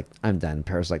 I was like, I'm done.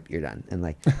 Paris was like, you're done, and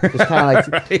like just kind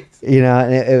of like, right.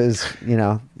 And it was,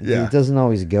 it doesn't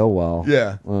always go well.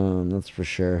 Yeah, that's for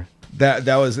sure.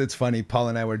 It's funny. Paul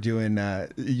and I were doing.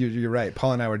 You're right.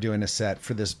 Paul and I were doing a set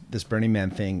for this Burning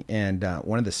Man thing, and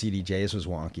one of the CDJs was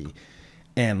wonky,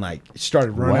 and like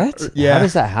started running. What? Yeah. How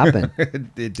does that happen?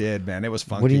 It did, man. It was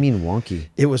funky. What do you mean wonky?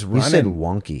 It was running. You said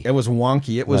wonky. It was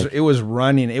wonky. It was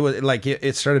running. It was like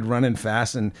it started running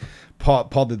fast, and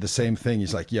Paul did the same thing.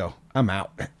 He's like, "Yo, I'm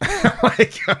out." I'm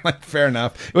like, fair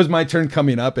enough. It was my turn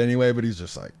coming up anyway, but he's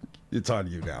just like, "It's on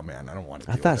you now, man. I don't want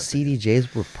to." I thought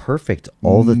CDJs were perfect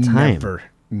all the time. Never.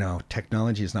 No,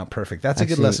 technology is not perfect. That's a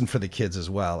good lesson for the kids as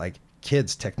well. Like,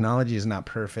 kids, technology is not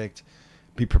perfect.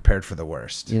 Be prepared for the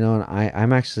worst. You know, and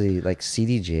I'm actually like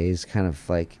CDJs kind of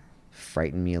like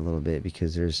frighten me a little bit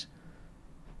because there's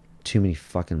too many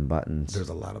fucking buttons. There's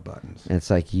a lot of buttons. And it's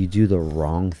like you do the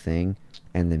wrong thing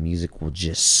and the music will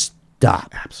just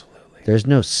stop. Absolutely. There's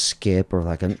no skip or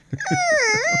like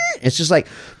it's just like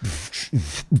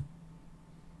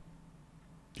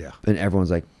yeah. And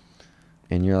everyone's like,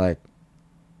 and you're like,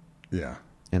 yeah.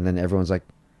 And then everyone's like,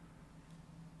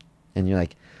 and you're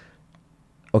like,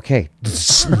 okay,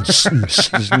 this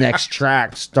next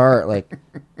track start, like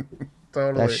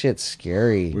Totally. that shit's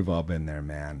scary. We've all been there,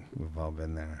 man. We've all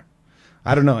been there.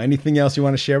 I don't know. Anything else you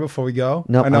want to share before we go?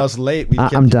 No, I know it's late.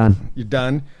 I'm done. You're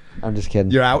done? I'm just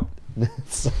kidding. You're out?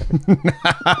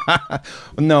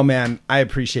 No, man. I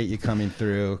appreciate you coming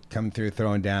through,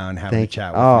 throwing down, having a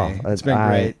chat with me. It's been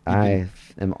great. I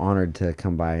am honored to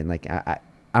come by. And like,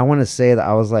 I want to say that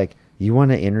I was like, you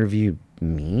want to interview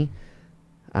me?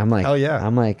 I'm like, hell yeah.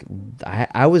 I'm like,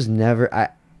 I was never,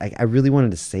 I really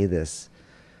wanted to say this,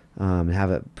 and have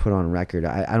it put on record.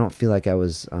 I don't feel like I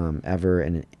was,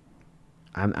 ever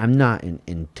I'm not an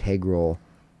integral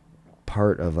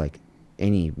part of like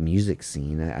any music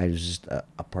scene. I was just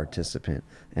a participant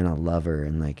and a lover.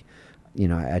 And like, you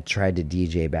know, I tried to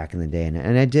DJ back in the day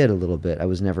and I did a little bit. I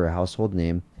was never a household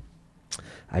name.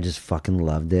 I just fucking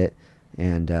loved it.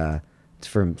 And,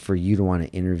 for you to want to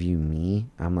interview me,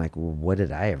 I'm like, well, what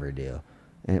did I ever do?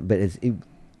 But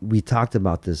we talked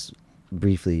about this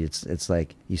briefly. It's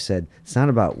like you said, it's not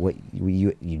about what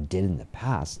you did in the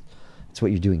past. It's what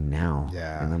you're doing now.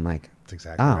 Yeah. And I'm like, that's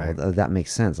exactly right. Well, that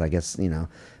makes sense. I guess, you know,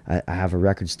 I have a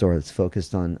record store that's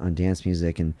focused on dance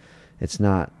music, and it's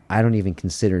not, I don't even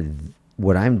consider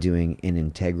what I'm doing an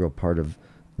integral part of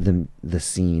the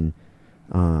scene.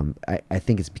 I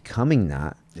think it's becoming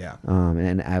that. Yeah.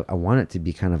 And I want it to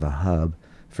be kind of a hub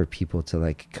for people to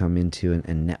like come into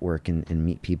and network and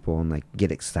meet people and like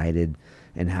get excited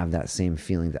and have that same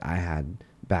feeling that I had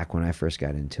back when I first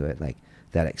got into it. Like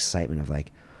that excitement of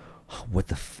like,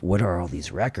 what are all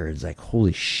these records? Like,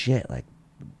 holy shit, like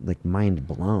mind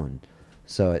blown.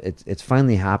 So it's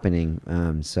finally happening.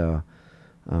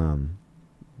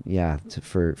 Yeah,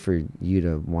 for you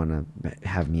to want to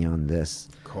have me on this,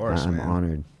 of course, I'm man.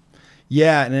 honored.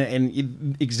 Yeah,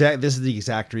 and this is the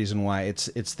exact reason why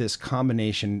it's this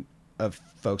combination of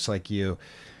folks like you.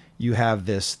 You have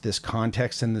this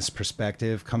context and this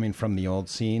perspective coming from the old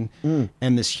scene,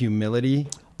 and this humility.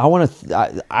 I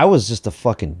was just a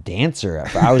fucking dancer.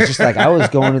 I was just like, I was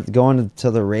going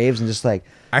to the raves and just like.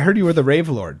 I heard you were the rave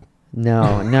lord.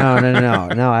 No.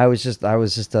 I was just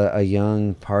a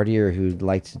young partier who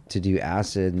liked to do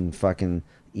acid and fucking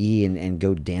and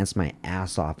go dance my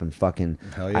ass off and fucking.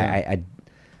 Hell yeah.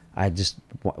 I just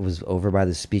was over by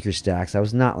the speaker stacks. I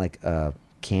was not like a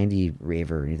candy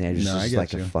raver or anything. I was just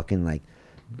like a fucking like.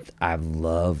 I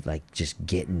love like just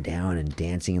getting down and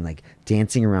dancing and like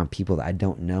dancing around people that I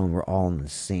don't know, and we're all in the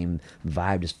same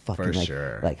vibe, just fucking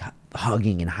like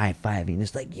hugging and high fiving,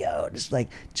 just like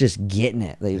just getting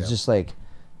it. Like, it's just like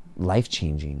life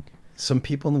changing. Some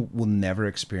people will never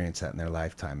experience that in their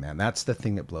lifetime, man. That's the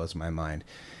thing that blows my mind.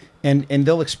 And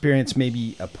they'll experience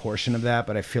maybe a portion of that,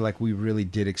 but I feel like we really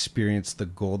did experience the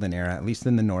golden era, at least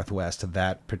in the Northwest, of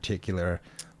that particular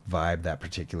vibe, that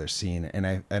particular scene. And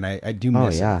I do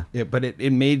miss it. But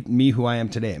it made me who I am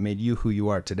today. It made you who you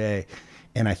are today.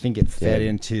 And I think it fed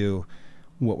into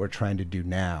what we're trying to do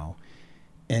now.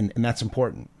 And that's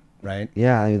important, right?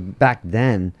 Yeah, I mean, back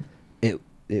then it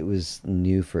was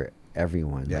new for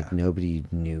everyone. Yeah. Like nobody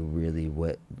knew really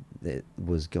what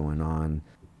was going on.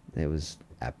 It was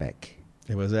epic.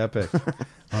 It was epic.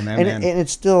 Oh, man, and it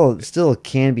still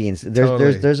can be. And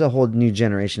Totally. there's a whole new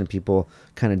generation of people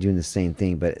kind of doing the same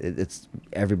thing, but it's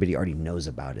everybody already knows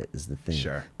about it is the thing.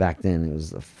 Sure. Back then it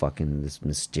was this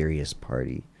mysterious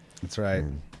party. That's right.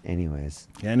 And anyways.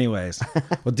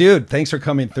 Well, dude, thanks for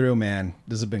coming through, man.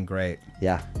 This has been great.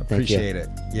 Yeah. Appreciate it.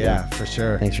 Yeah, for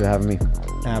sure. Thanks for having me.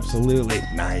 Absolutely.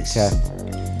 Nice.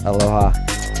 Okay. Aloha.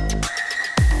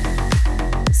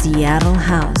 Seattle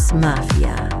House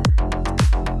Mafia.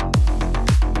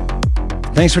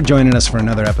 Thanks for joining us for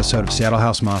another episode of Seattle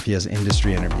House Mafia's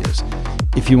Industry Interviews.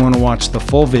 If you want to watch the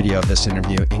full video of this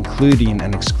interview, including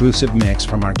an exclusive mix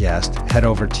from our guest, head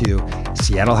over to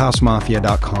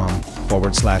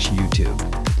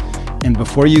seattlehousemafia.com/YouTube. And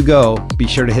before you go, be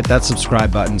sure to hit that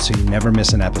subscribe button so you never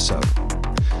miss an episode.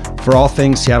 For all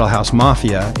things Seattle House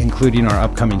Mafia, including our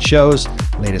upcoming shows,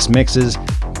 latest mixes,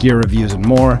 gear reviews, and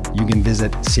more, you can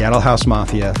visit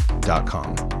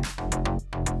seattlehousemafia.com.